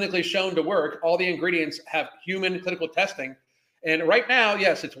 It's clinically shown to work. All the ingredients have human clinical testing. And right now,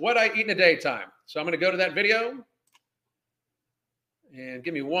 yes, it's what I eat in a daytime. So I'm going to go to that video. And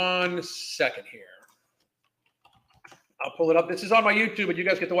give me 1 second here. I'll pull it up. This is on my YouTube, but you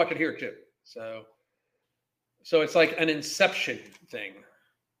guys get to watch it here too. So it's like an Inception thing.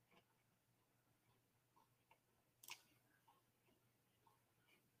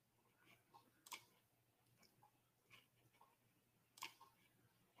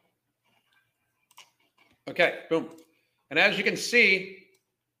 Okay, boom. And as you can see,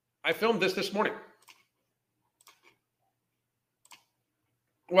 I filmed this morning.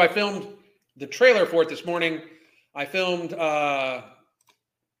 Well, I filmed the trailer for it this morning. I filmed the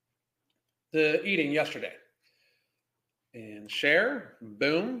eating yesterday. And share,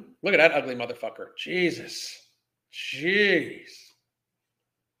 boom. Look at that ugly motherfucker. Jesus. Jeez.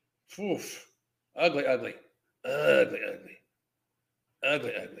 Oof. Ugly.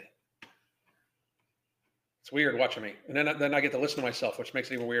 It's weird watching me. And then I get to listen to myself, which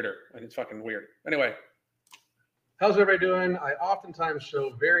makes it even weirder. And it's fucking weird. Anyway. How's everybody doing? I oftentimes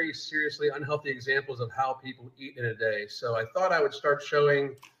show very seriously unhealthy examples of how people eat in a day. So I thought I would start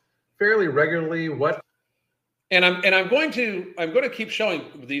showing fairly regularly what. And I'm going to keep showing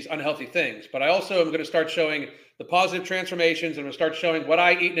these unhealthy things, but I also am going to start showing the positive transformations, and I'm going to start showing what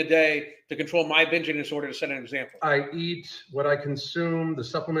I eat in a day to control my binge eating disorder, to set an example. I eat, what I consume, the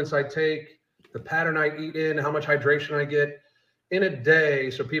supplements I take, the pattern I eat in, how much hydration I get in a day,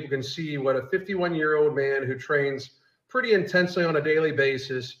 so people can see what a 51-year-old man who trains pretty intensely on a daily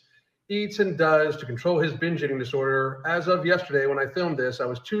basis eats and does to control his binge eating disorder. As of yesterday, when I filmed this, I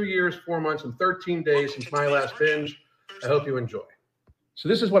was 2 years, 4 months, and 13 days since my last binge. I hope you enjoy. So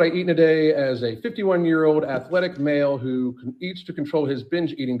this is what I eat in a day as a 51-year-old athletic male who eats to control his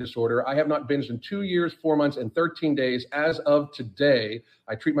binge eating disorder. I have not binged in 2 years, 4 months, and 13 days. As of today,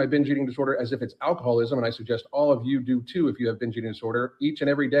 I treat my binge eating disorder as if it's alcoholism, and I suggest all of you do too if you have binge eating disorder. Each and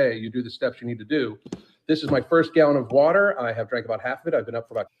every day, you do the steps you need to do. This is my first gallon of water. I have drank about half of it. I've been up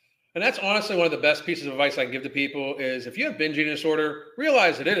for about... And that's honestly one of the best pieces of advice I can give to people is if you have binge eating disorder,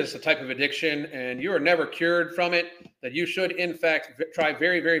 realize that it is a type of addiction and you are never cured from it, that you should, in fact, try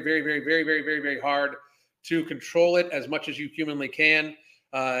very, very, very, very, very, very, very, very hard to control it as much as you humanly can.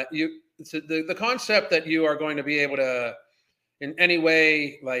 The concept that you are going to be able to, in any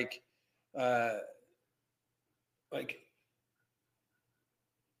way, like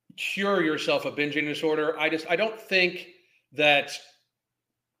cure yourself of binge eating disorder, I don't think that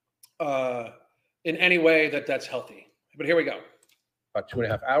in any way that's healthy. But here we go. About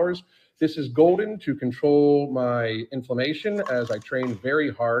 2.5 hours. This is golden to control my inflammation as I train very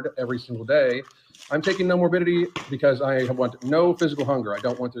hard every single day. I'm taking no morbidity because I want no physical hunger. I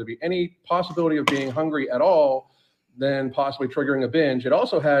don't want there to be any possibility of being hungry at all, then possibly triggering a binge. It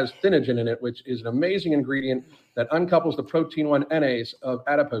also has thinogen in it, which is an amazing ingredient that uncouples the protein 1 NAs of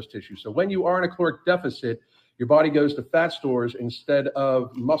adipose tissue. So when you are in a caloric deficit, your body goes to fat stores instead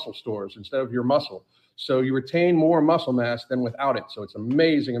of muscle stores, instead of your muscle. So you retain more muscle mass than without it. So it's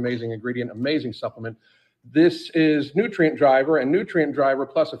amazing, amazing ingredient, amazing supplement. This is Nutrient Driver, and Nutrient Driver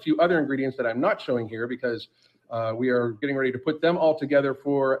plus a few other ingredients that I'm not showing here because we are getting ready to put them all together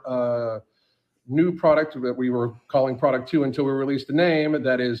for a new product that we were calling Product 2 until we released the name.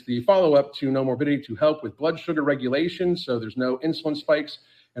 That is the follow-up to No Morbidity to help with blood sugar regulation. So there's no insulin spikes.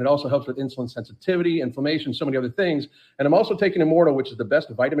 And it also helps with insulin sensitivity, inflammation, so many other things. And I'm also taking Immortal, which is the best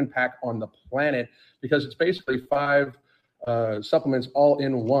vitamin pack on the planet because it's basically 5 supplements all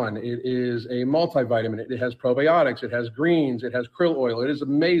in one. It is a multivitamin. It has probiotics. It has greens. It has krill oil. It is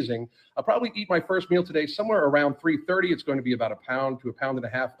amazing. I'll probably eat my first meal today somewhere around 3:30. It's going to be about 1 pound to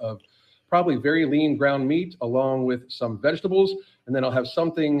 1.5 pounds of probably very lean ground meat along with some vegetables. And then I'll have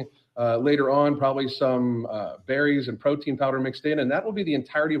something later on, probably some berries and protein powder mixed in, and that will be the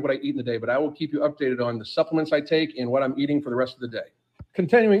entirety of what I eat in the day. But I will keep you updated on the supplements I take and what I'm eating for the rest of the day.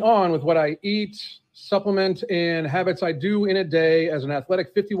 Continuing on with what I eat, supplement, and habits I do in a day as an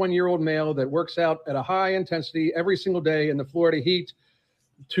athletic 51-year-old male that works out at a high intensity every single day in the Florida heat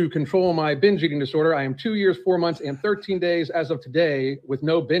to control my binge eating disorder. I am 2 years, 4 months, and 13 days as of today with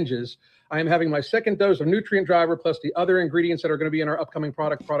no binges. I am having my second dose of Nutrient Driver plus the other ingredients that are going to be in our upcoming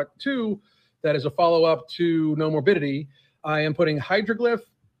product 2, that is a follow-up to No Morbidity. I am putting Hydroglyph,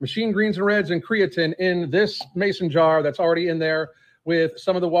 Machine Greens and Reds, and creatine in this mason jar that's already in there with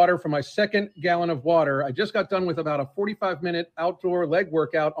some of the water from my second gallon of water. I just got done with about a 45-minute outdoor leg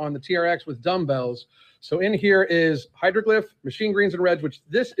workout on the TRX with dumbbells. So in here is Hydroglyph, Machine Greens and Reds, which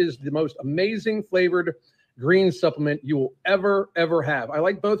this is the most amazing flavored green supplement you will ever have. I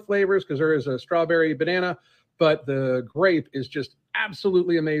like both flavors because there is a strawberry banana, but the grape is just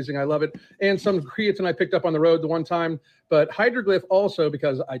absolutely amazing. I love it. And some creatine I picked up on the road the one time, but Hydroglyph also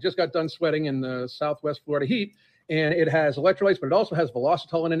because I just got done sweating in the Southwest Florida heat, and it has electrolytes, but it also has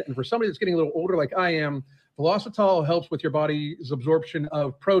Velocitol in it. And for somebody that's getting a little older like I am, Velocitol helps with your body's absorption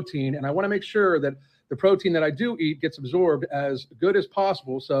of protein, and I want to make sure that the protein that I do eat gets absorbed as good as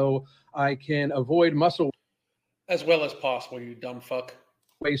possible so I can avoid muscle as well as possible, you dumb fuck.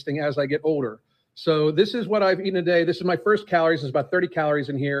 Wasting as I get older. So this is what I've eaten a day. This is my first calories. There's about 30 calories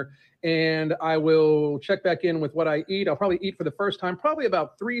in here. And I will check back in with what I eat. I'll probably eat for the first time, probably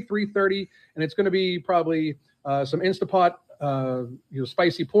about 3:30. And it's going to be probably some Instapot,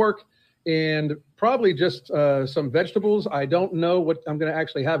 spicy pork, and probably just some vegetables. I don't know what I'm going to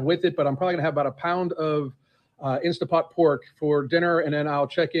actually have with it, but I'm probably going to have about 1 pound of Instapot pork for dinner. And then I'll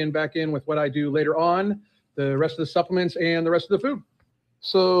check back in with what I do later on, the rest of the supplements and the rest of the food.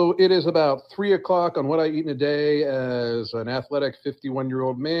 So it is about 3 o'clock on what I eat in a day as an athletic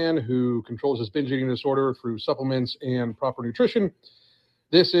 51-year-old man who controls his binge eating disorder through supplements and proper nutrition.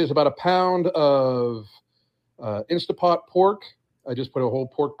 This is about 1 pound of Instapot pork. I just put a whole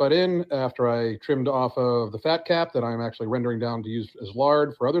pork butt in after I trimmed off of the fat cap that I'm actually rendering down to use as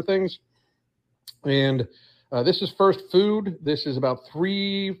lard for other things. And this is first food. This is about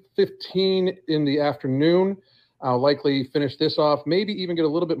 3:15 in the afternoon. I'll likely finish this off, maybe even get a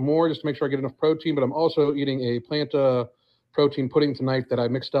little bit more just to make sure I get enough protein. But I'm also eating a Planta protein pudding tonight that I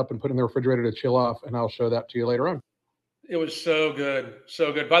mixed up and put in the refrigerator to chill off, and I'll show that to you later on. It was so good.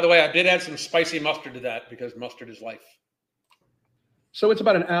 So good. By the way, I did add some spicy mustard to that because mustard is life. So it's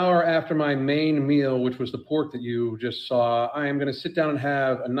about an hour after my main meal, which was the pork that you just saw. I am going to sit down and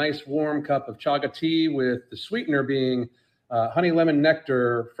have a nice warm cup of chaga tea with the sweetener being honey lemon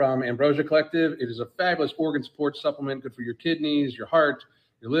nectar from Ambrosia Collective. It is a fabulous organ support supplement, good for your kidneys, your heart,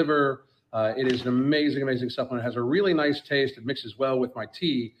 your liver. It is an amazing, amazing supplement. It has a really nice taste. It mixes well with my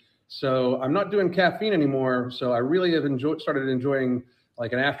tea. So I'm not doing caffeine anymore. So I really have started enjoying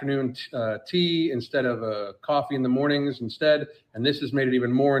like an afternoon tea instead of a coffee in the mornings instead. And this has made it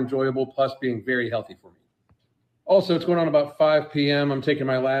even more enjoyable, plus being very healthy for me. Also, it's going on about 5 p.m. I'm taking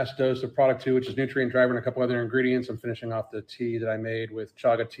my last dose of product 2, which is Nutrient Driver and a couple other ingredients. I'm finishing off the tea that I made with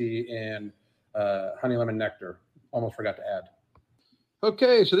chaga tea and honey lemon nectar. Almost forgot to add.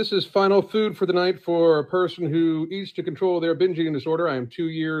 Okay, so this is final food for the night for a person who eats to control their binge eating disorder. I am 2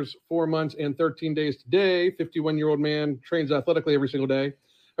 years, 4 months, and 13 days today. 51-year-old man, trains athletically every single day.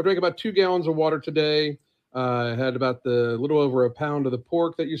 I drank about 2 gallons of water today. I had about the little over a pound of the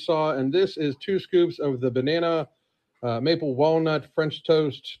pork that you saw, and this is 2 scoops of the banana maple walnut French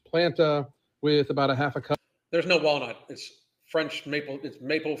toast Planta with about a half a cup. There's no walnut. It's French maple. It's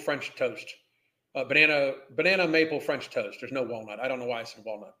maple French toast. Banana maple French toast. There's no walnut. I don't know why I said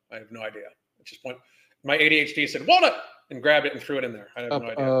walnut. I have no idea. It's just my ADHD said walnut and grabbed it and threw it in there. I have no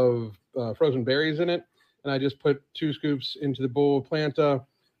idea. Of frozen berries in it, and I just put 2 scoops into the bowl of Planta,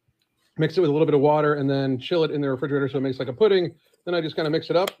 mix it with a little bit of water, and then chill it in the refrigerator so it makes like a pudding. Then I just kind of mix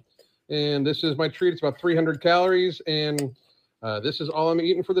it up, and this is my treat. It's about 300 calories, and this is all I'm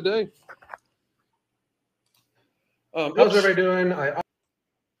eating for the day. How's everybody doing?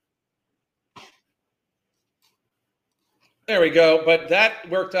 There we go. But that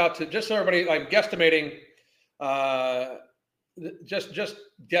worked out to, just so everybody, I'm guesstimating, just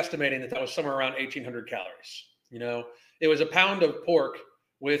guesstimating that was somewhere around 1,800 calories. You know, it was a pound of pork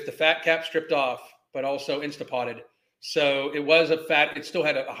with the fat cap stripped off, but also Instapotted. So it was it still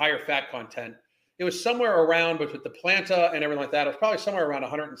had a higher fat content. It was somewhere around, but with the Planta and everything like that, it was probably somewhere around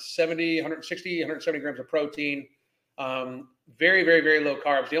 170, 160, 170 grams of protein. Very, very, very low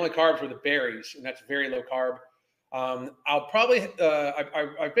carbs. The only carbs were the berries, and that's very low carb. I'll probably,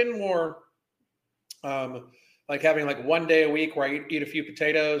 I've been more like having like 1 day a week where I eat a few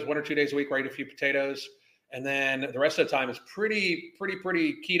potatoes, 1 or 2 days a week where I eat a few potatoes. And then the rest of the time is pretty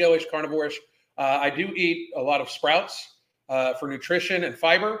keto-ish, carnivore-ish. I do eat a lot of sprouts for nutrition and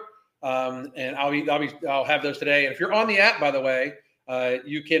fiber. And I'll have those today. And if you're on the app, by the way,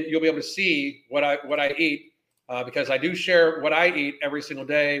 you'll be able to see what I eat because I do share what I eat every single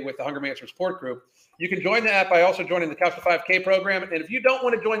day with the Hunger Management Support Group. You can join the app by also joining the Couch to 5K program. And if you don't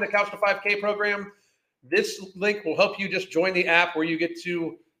want to join the Couch to 5K program, this link will help you just join the app where you get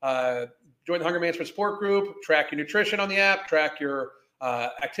to join the Hunger Management Support Group, track your nutrition on the app, track your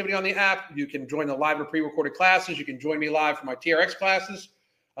activity on the app. You can join the live or pre-recorded classes. You can join me live for my TRX classes.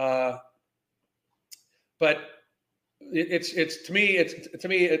 But it's to me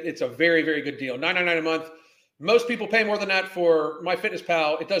it's a very, very good deal. $9.99 a month. Most people pay more than that for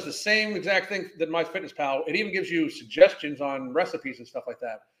MyFitnessPal. It does the same exact thing that MyFitnessPal. It even gives you suggestions on recipes and stuff like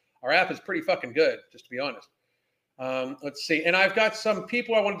that. Our app is pretty fucking good, just to be honest. Let's see. And I've got some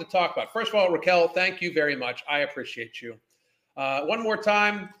people I wanted to talk about. First of all, Raquel, thank you very much. I appreciate you. One more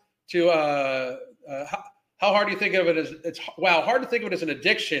time to how hard do you think of it as? Hard to think of it as an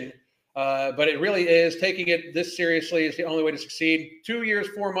addiction, but it really is. Taking it this seriously is the only way to succeed. 2 years,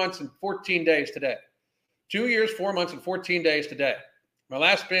 4 months, and 14 days today. 2 years, 4 months, and 14 days today. My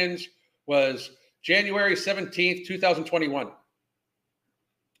last binge was January 17th, 2021.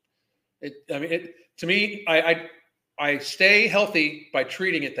 To me, I stay healthy by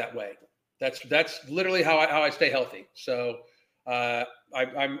treating it that way. That's literally how I stay healthy. So I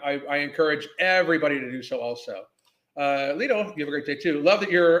encourage everybody to do so also. Lito, you have a great day too. Love that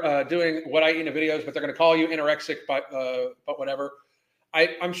you're doing what I eat in the videos, but they're going to call you anorexic, but whatever.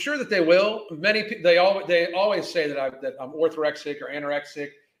 I'm sure that they will. They always say that I'm orthorexic or anorexic.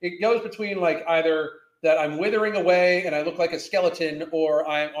 It goes between like either that I'm withering away and I look like a skeleton, or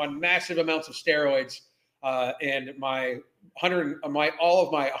I'm on massive amounts of steroids, and all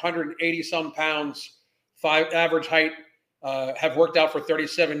of my 180 some pounds, average height, have worked out for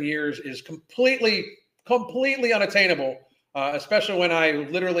 37 years is completely unattainable. Especially when I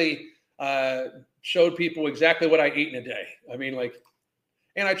literally showed people exactly what I eat in a day. I mean, like.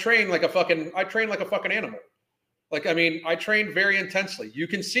 And I train like a fucking animal. Like, I mean, I train very intensely. You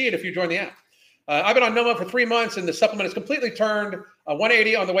can see it if you join the app. I've been on NOMO for 3 months, and the supplement has completely turned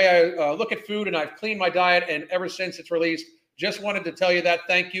 180 on the way I look at food, and I've cleaned my diet, and ever since it's released, just wanted to tell you that.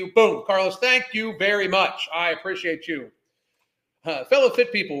 Thank you. Boom. Carlos, thank you very much. I appreciate you. Fellow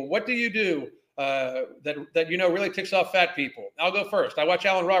fit people, what do you do that you know really ticks off fat people? I'll go first. I watch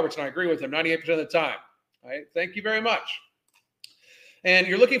Alan Roberts, and I agree with him 98% of the time. All right? Thank you very much. And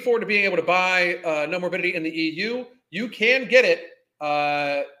you're looking forward to being able to buy No Morbidity in the EU. You can get it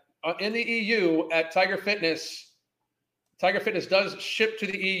in the EU at Tiger Fitness. Tiger Fitness does ship to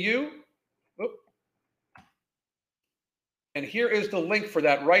the EU. Oop. And here is the link for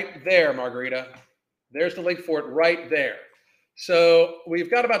that right there, Margarita. There's the link for it right there. So we've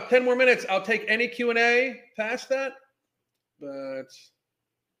got about 10 more minutes. I'll take any Q&A past that. But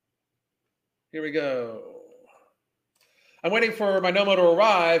here we go. I'm waiting for my NOMO to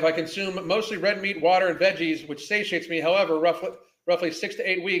arrive. I consume mostly red meat, water, and veggies, which satiates me. However, roughly 6 to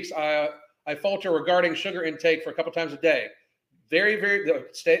 8 weeks, I falter regarding sugar intake for a couple times a day. Very,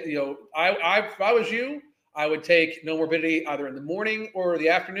 if I was you, I would take No Morbidity either in the morning or the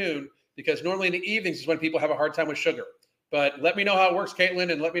afternoon, because normally in the evenings is when people have a hard time with sugar. But let me know how it works,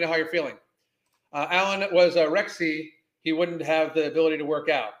 Caitlin, and let me know how you're feeling. Alan was a Rexy. He wouldn't have the ability to work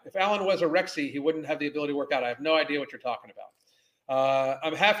out. If Alan was a Rexy, he wouldn't have the ability to work out. I have no idea what you're talking about.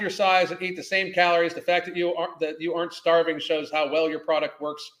 I'm half your size and eat the same calories. The fact that you aren't starving shows how well your product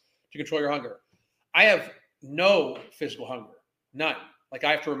works to control your hunger. I have no physical hunger, none. Like,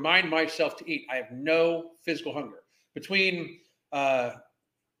 I have to remind myself to eat. I have no physical hunger. Between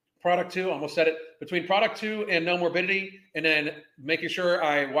product 2, almost said it, between product 2 and No Morbidity, and then making sure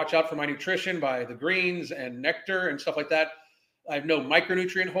I watch out for my nutrition by the greens and nectar and stuff like that, I have no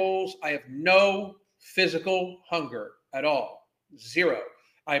micronutrient holes. I have no physical hunger at all. Zero.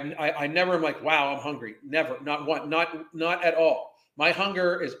 I never am like, wow, I'm hungry. Never. Not one. Not at all. My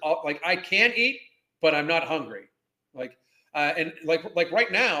hunger is all, like, I can eat, but I'm not hungry. Like, and like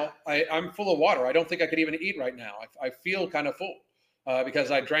right now, I'm full of water. I don't think I could even eat right now. I feel kind of full.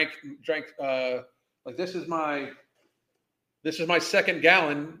 Because I drank like this is my second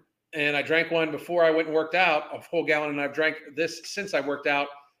gallon, and I drank one before I went and worked out, a full gallon, and I've drank this since I worked out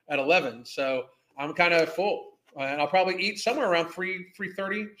at 11. So I'm kind of full, and I'll probably eat somewhere around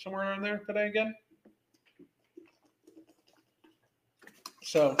 3:30, somewhere around there today again.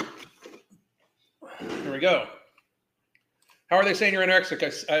 So here we go. How are they saying you're anorexic?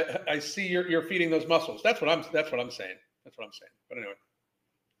 I see you're feeding those muscles. That's what I'm saying. That's what I'm saying. But anyway,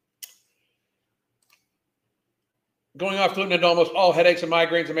 going off gluten and almost all headaches and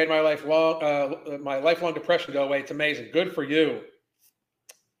migraines have made my lifelong depression go away. It's amazing. Good for you.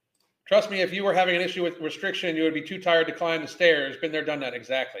 Trust me, if you were having an issue with restriction, you would be too tired to climb the stairs. Been there, done that.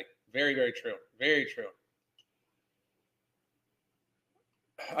 Exactly. Very, very true. Very true.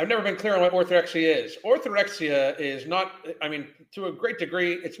 I've never been clear on what orthorexia is. Orthorexia is not, I mean, to a great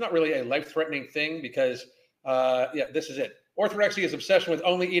degree, it's not really a life-threatening thing because this is it. Orthorexia is obsession with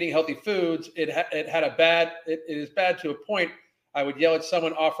only eating healthy foods. It is bad to a point. I would yell at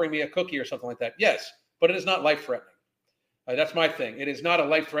someone offering me a cookie or something like that. Yes, but it is not life-threatening. That's my thing. It is not a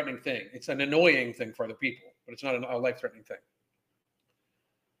life-threatening thing. It's an annoying thing for other people, but it's not a life-threatening thing.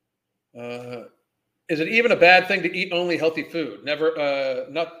 Is it even a bad thing to eat only healthy food? Never.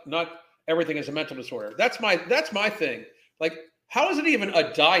 Not everything is a mental disorder. That's my thing. Like, how is it even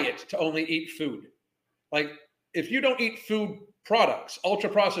a diet to only eat food? Like, if you don't eat food products,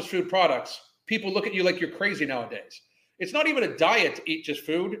 ultra-processed food products, people look at you like you're crazy nowadays. It's not even a diet to eat just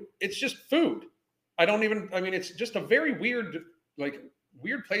food. It's just food. It's just a very weird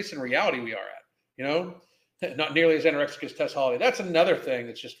place in reality we are at, you know? Not nearly as anorexic as Tess Holiday. That's another thing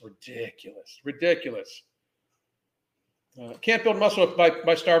that's just ridiculous. Can't build muscle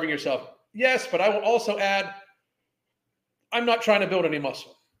by starving yourself. Yes, but I will also add, I'm not trying to build any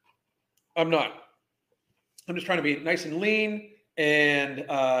muscle. I'm not. I'm just trying to be nice and lean and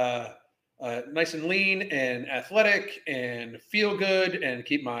athletic and feel good and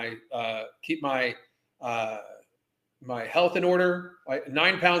keep my my health in order.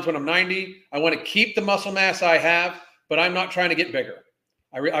 9 pounds when I'm 90. I want to keep the muscle mass I have, but I'm not trying to get bigger.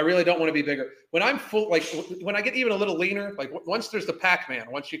 I really don't want to be bigger. When I'm full, like when I get even a little leaner, like once there's the Pac-Man,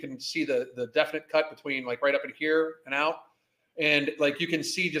 once you can see the definite cut between like right up in here and out, and like you can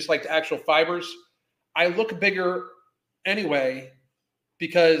see just like the actual fibers, I look bigger anyway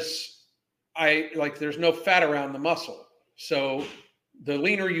because there's no fat around the muscle. So the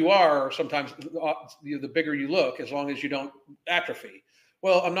leaner you are, sometimes the bigger you look, as long as you don't atrophy.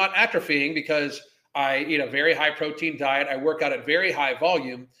 Well, I'm not atrophying because I eat a very high protein diet. I work out at very high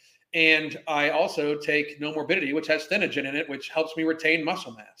volume. And I also take No Morbidity, which has Thenogen in it, which helps me retain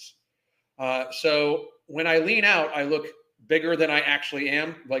muscle mass. So when I lean out, I look bigger than I actually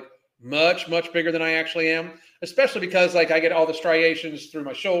am, like much, much bigger than I actually am, especially because like I get all the striations through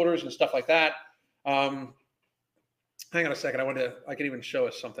my shoulders and stuff like that. Hang on a second. I can even show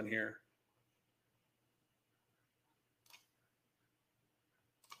us something here.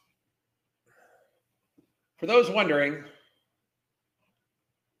 For those wondering,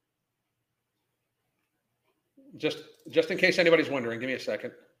 just in case anybody's wondering, give me a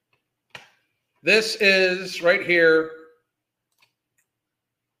second. This is right here.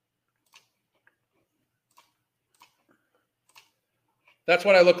 That's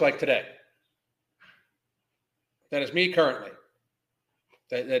what I look like today. That is me currently.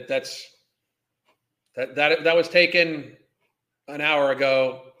 That was taken an hour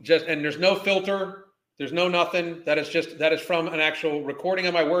ago. And there's no filter. There's no nothing. That is from an actual recording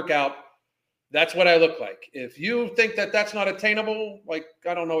of my workout. That's what I look like. If you think that that's not attainable, like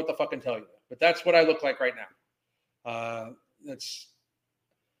I don't know what the fuck can tell you. But that's what I look like right now.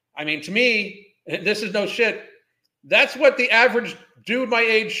 To me, this is no shit. That's what the average dude my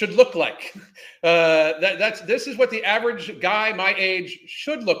age should look like. This is what the average guy my age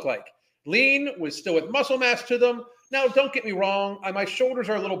should look like. Lean still with muscle mass to them. Now, don't get me wrong. My shoulders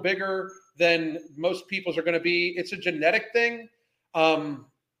are a little bigger than most people's are going to be. It's a genetic thing.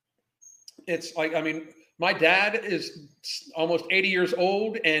 It's like, my dad is almost 80 years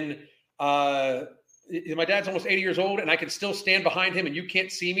old, and my dad's almost 80 years old, and I can still stand behind him and you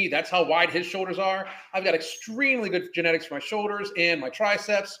can't see me. That's how wide his shoulders are. I've got extremely good genetics for my shoulders and my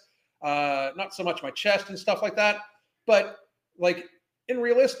triceps, not so much my chest and stuff like that. But like in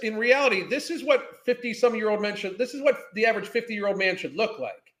reality, this is what 50-some-year-old men should, this is what the average 50-year-old man should look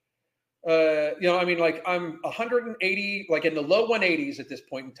like. I'm 180, like in the low 180s at this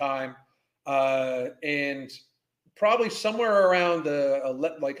point in time. And probably somewhere around the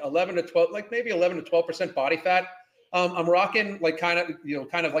 11 to 12, like maybe 11 to 12% body fat. I'm rocking like kind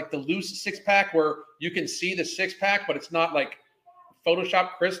of like the loose six pack where you can see the six pack, but it's not like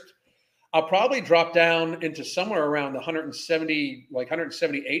Photoshop crisp. I'll probably drop down into somewhere around the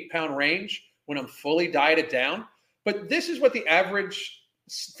 178 pound range when I'm fully dieted down. But this is what the average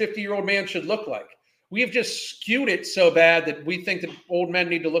 50-year-old man should look like. We have just skewed it so bad that we think that old men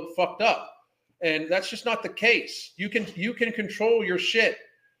need to look fucked up. And that's just not the case. You can control your shit.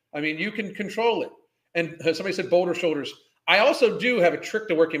 You can control it. And somebody said boulder shoulders. I also do have a trick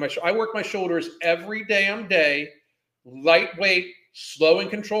to working my shoulders. I work my shoulders every damn day, lightweight, slow and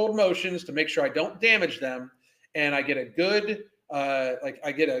controlled motions to make sure I don't damage them. And I get a good,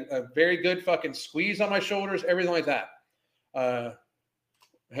 I get a very good fucking squeeze on my shoulders, everything like that.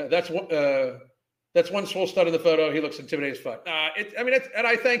 That's one swole stud in the photo. He looks intimidating as fuck. And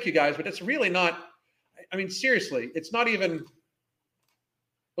I thank you guys, but it's really not. Seriously, it's not even.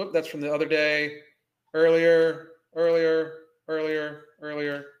 Oh, that's from the other day. Earlier.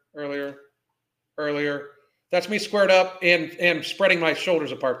 That's me squared up and spreading my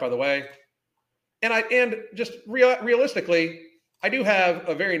shoulders apart, by the way. And just realistically, I do have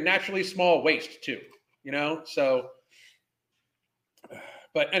a very naturally small waist too. So.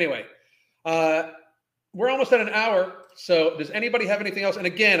 But anyway. We're almost at an hour. So does anybody have anything else? And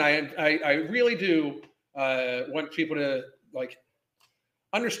again, I really do want people to like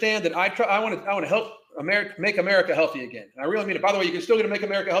understand that I want to help make America healthy again. And I really mean it. By the way, you can still get to Make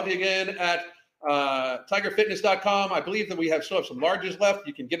America Healthy Again at tigerfitness.com. I believe that we still have some larges left.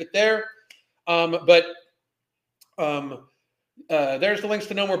 You can get it there. There's the links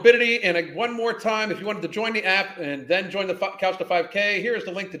to No Morbidity. And one more time, if you wanted to join the app and then join the Couch to 5K, here's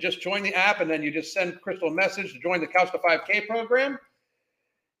the link to just join the app. And then you just send Crystal a message to join the Couch to 5K program.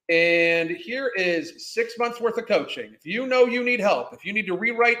 And here is 6 months worth of coaching. If you know you need help, if you need to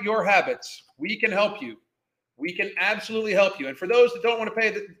rewrite your habits, we can help you. We can absolutely help you. And for those that don't want to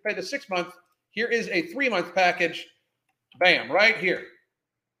pay the 6 month, here is a 3 month package. Bam, right here.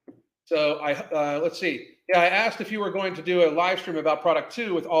 So let's see. Yeah, I asked if you were going to do a live stream about product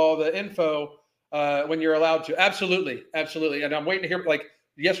 2 with all the info when you're allowed to. Absolutely. And I'm waiting to hear. Like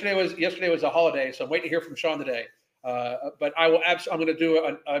yesterday was a holiday, so I'm waiting to hear from Sean today. But I will. I'm going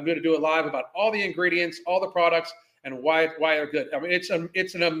to do a live about all the ingredients, all the products, and why they're good.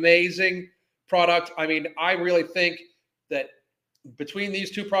 It's an amazing product. I really think that between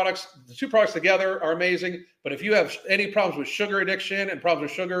these two products, the two products together are amazing. But if you have any problems with sugar addiction and problems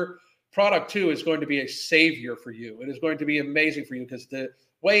with sugar, product 2 is going to be a savior for you. It is going to be amazing for you because the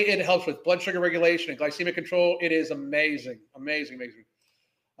way it helps with blood sugar regulation and glycemic control, it is amazing.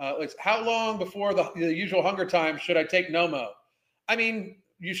 How long before the usual hunger time should I take NOMO?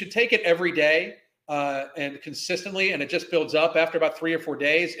 You should take it every day. and consistently, and it just builds up after about 3 or 4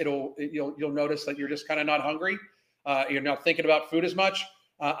 days, you'll notice that you're just kind of not hungry. You're not thinking about food as much.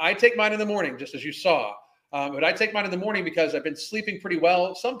 I take mine in the morning, just as you saw. But I take mine in the morning because I've been sleeping pretty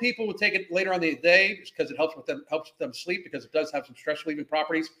well. Some people would take it later on the day because it helps them sleep, because it does have some stress relieving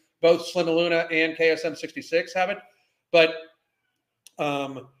properties. Both Slim Luna and KSM 66 have it. But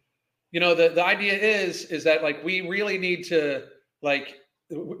the idea is that like we really need to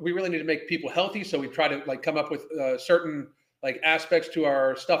make people healthy. So we try to like come up with certain like aspects to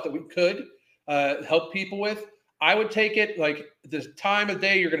our stuff that we could help people with. I would take it like the time of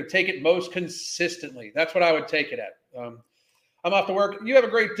day you're going to take it most consistently. That's what I would take it at. I'm off to work. You have a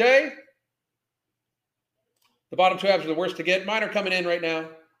great day. The bottom 2 abs are the worst to get. Mine are coming in right now.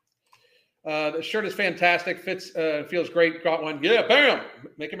 The shirt is fantastic. Fits, feels great. Got one. Yeah, bam.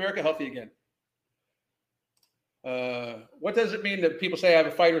 Make America healthy again. What does it mean that people say I have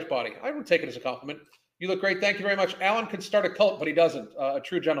a fighter's body? I would take it as a compliment. You look great. Thank you very much. Alan could start a cult, but he doesn't. A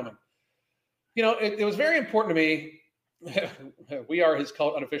true gentleman. It was very important to me. We are his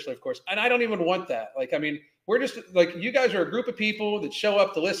cult unofficially, of course. And I don't even want that. Like, I mean, we're just like, you guys are a group of people that show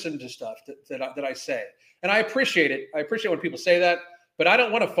up to listen to stuff that I say. And I appreciate it. I appreciate when people say that, but I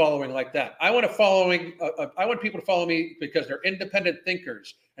don't want a following like that. I want I want people to follow me because they're independent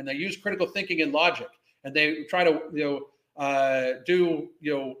thinkers and they use critical thinking and logic. And they try to, do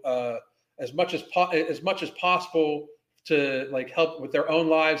as much as possible to like help with their own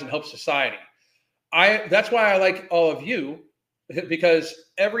lives and help society. That's why I like all of you, because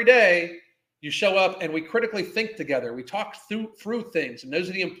every day you show up and we critically think together. We talk through things, and those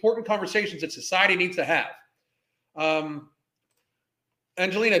are the important conversations that society needs to have.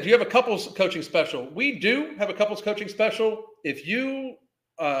 Angelina, do you have a couples coaching special? We do have a couples coaching special. If you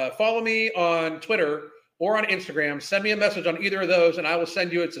follow me on Twitter or on Instagram, send me a message on either of those, and I will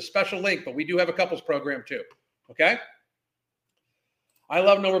send you. It's a special link, but we do have a couples program too. Okay. I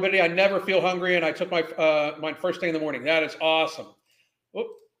love no morbidity. I never feel hungry, and I took mine first thing in the morning. That is awesome. Oop.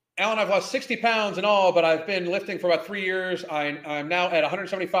 Alan, I've lost 60 pounds and all, but I've been lifting for about 3 years. I'm now at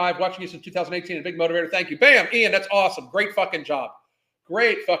 175, watching you since 2018, a big motivator. Thank you. Bam, Ian, that's awesome. Great fucking job.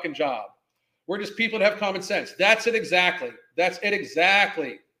 Great fucking job. We're just people that have common sense. That's it exactly. That's it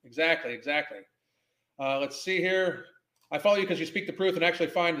exactly. Exactly. Let's see here. I follow you because you speak the truth and actually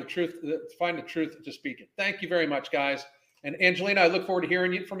find the truth to speak it. Thank you very much, guys. And Angelina, I look forward to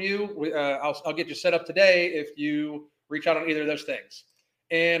hearing from you. I'll get you set up today if you reach out on either of those things.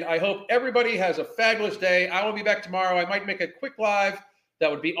 And I hope everybody has a fabulous day. I will be back tomorrow. I might make a quick live that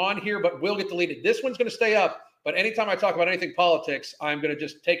would be on here, but will get deleted. This one's going to stay up. But anytime I talk about anything politics, I'm going to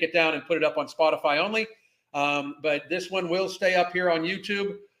just take it down and put it up on Spotify only. But this one will stay up here on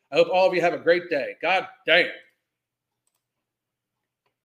YouTube. I hope all of you have a great day. God damn.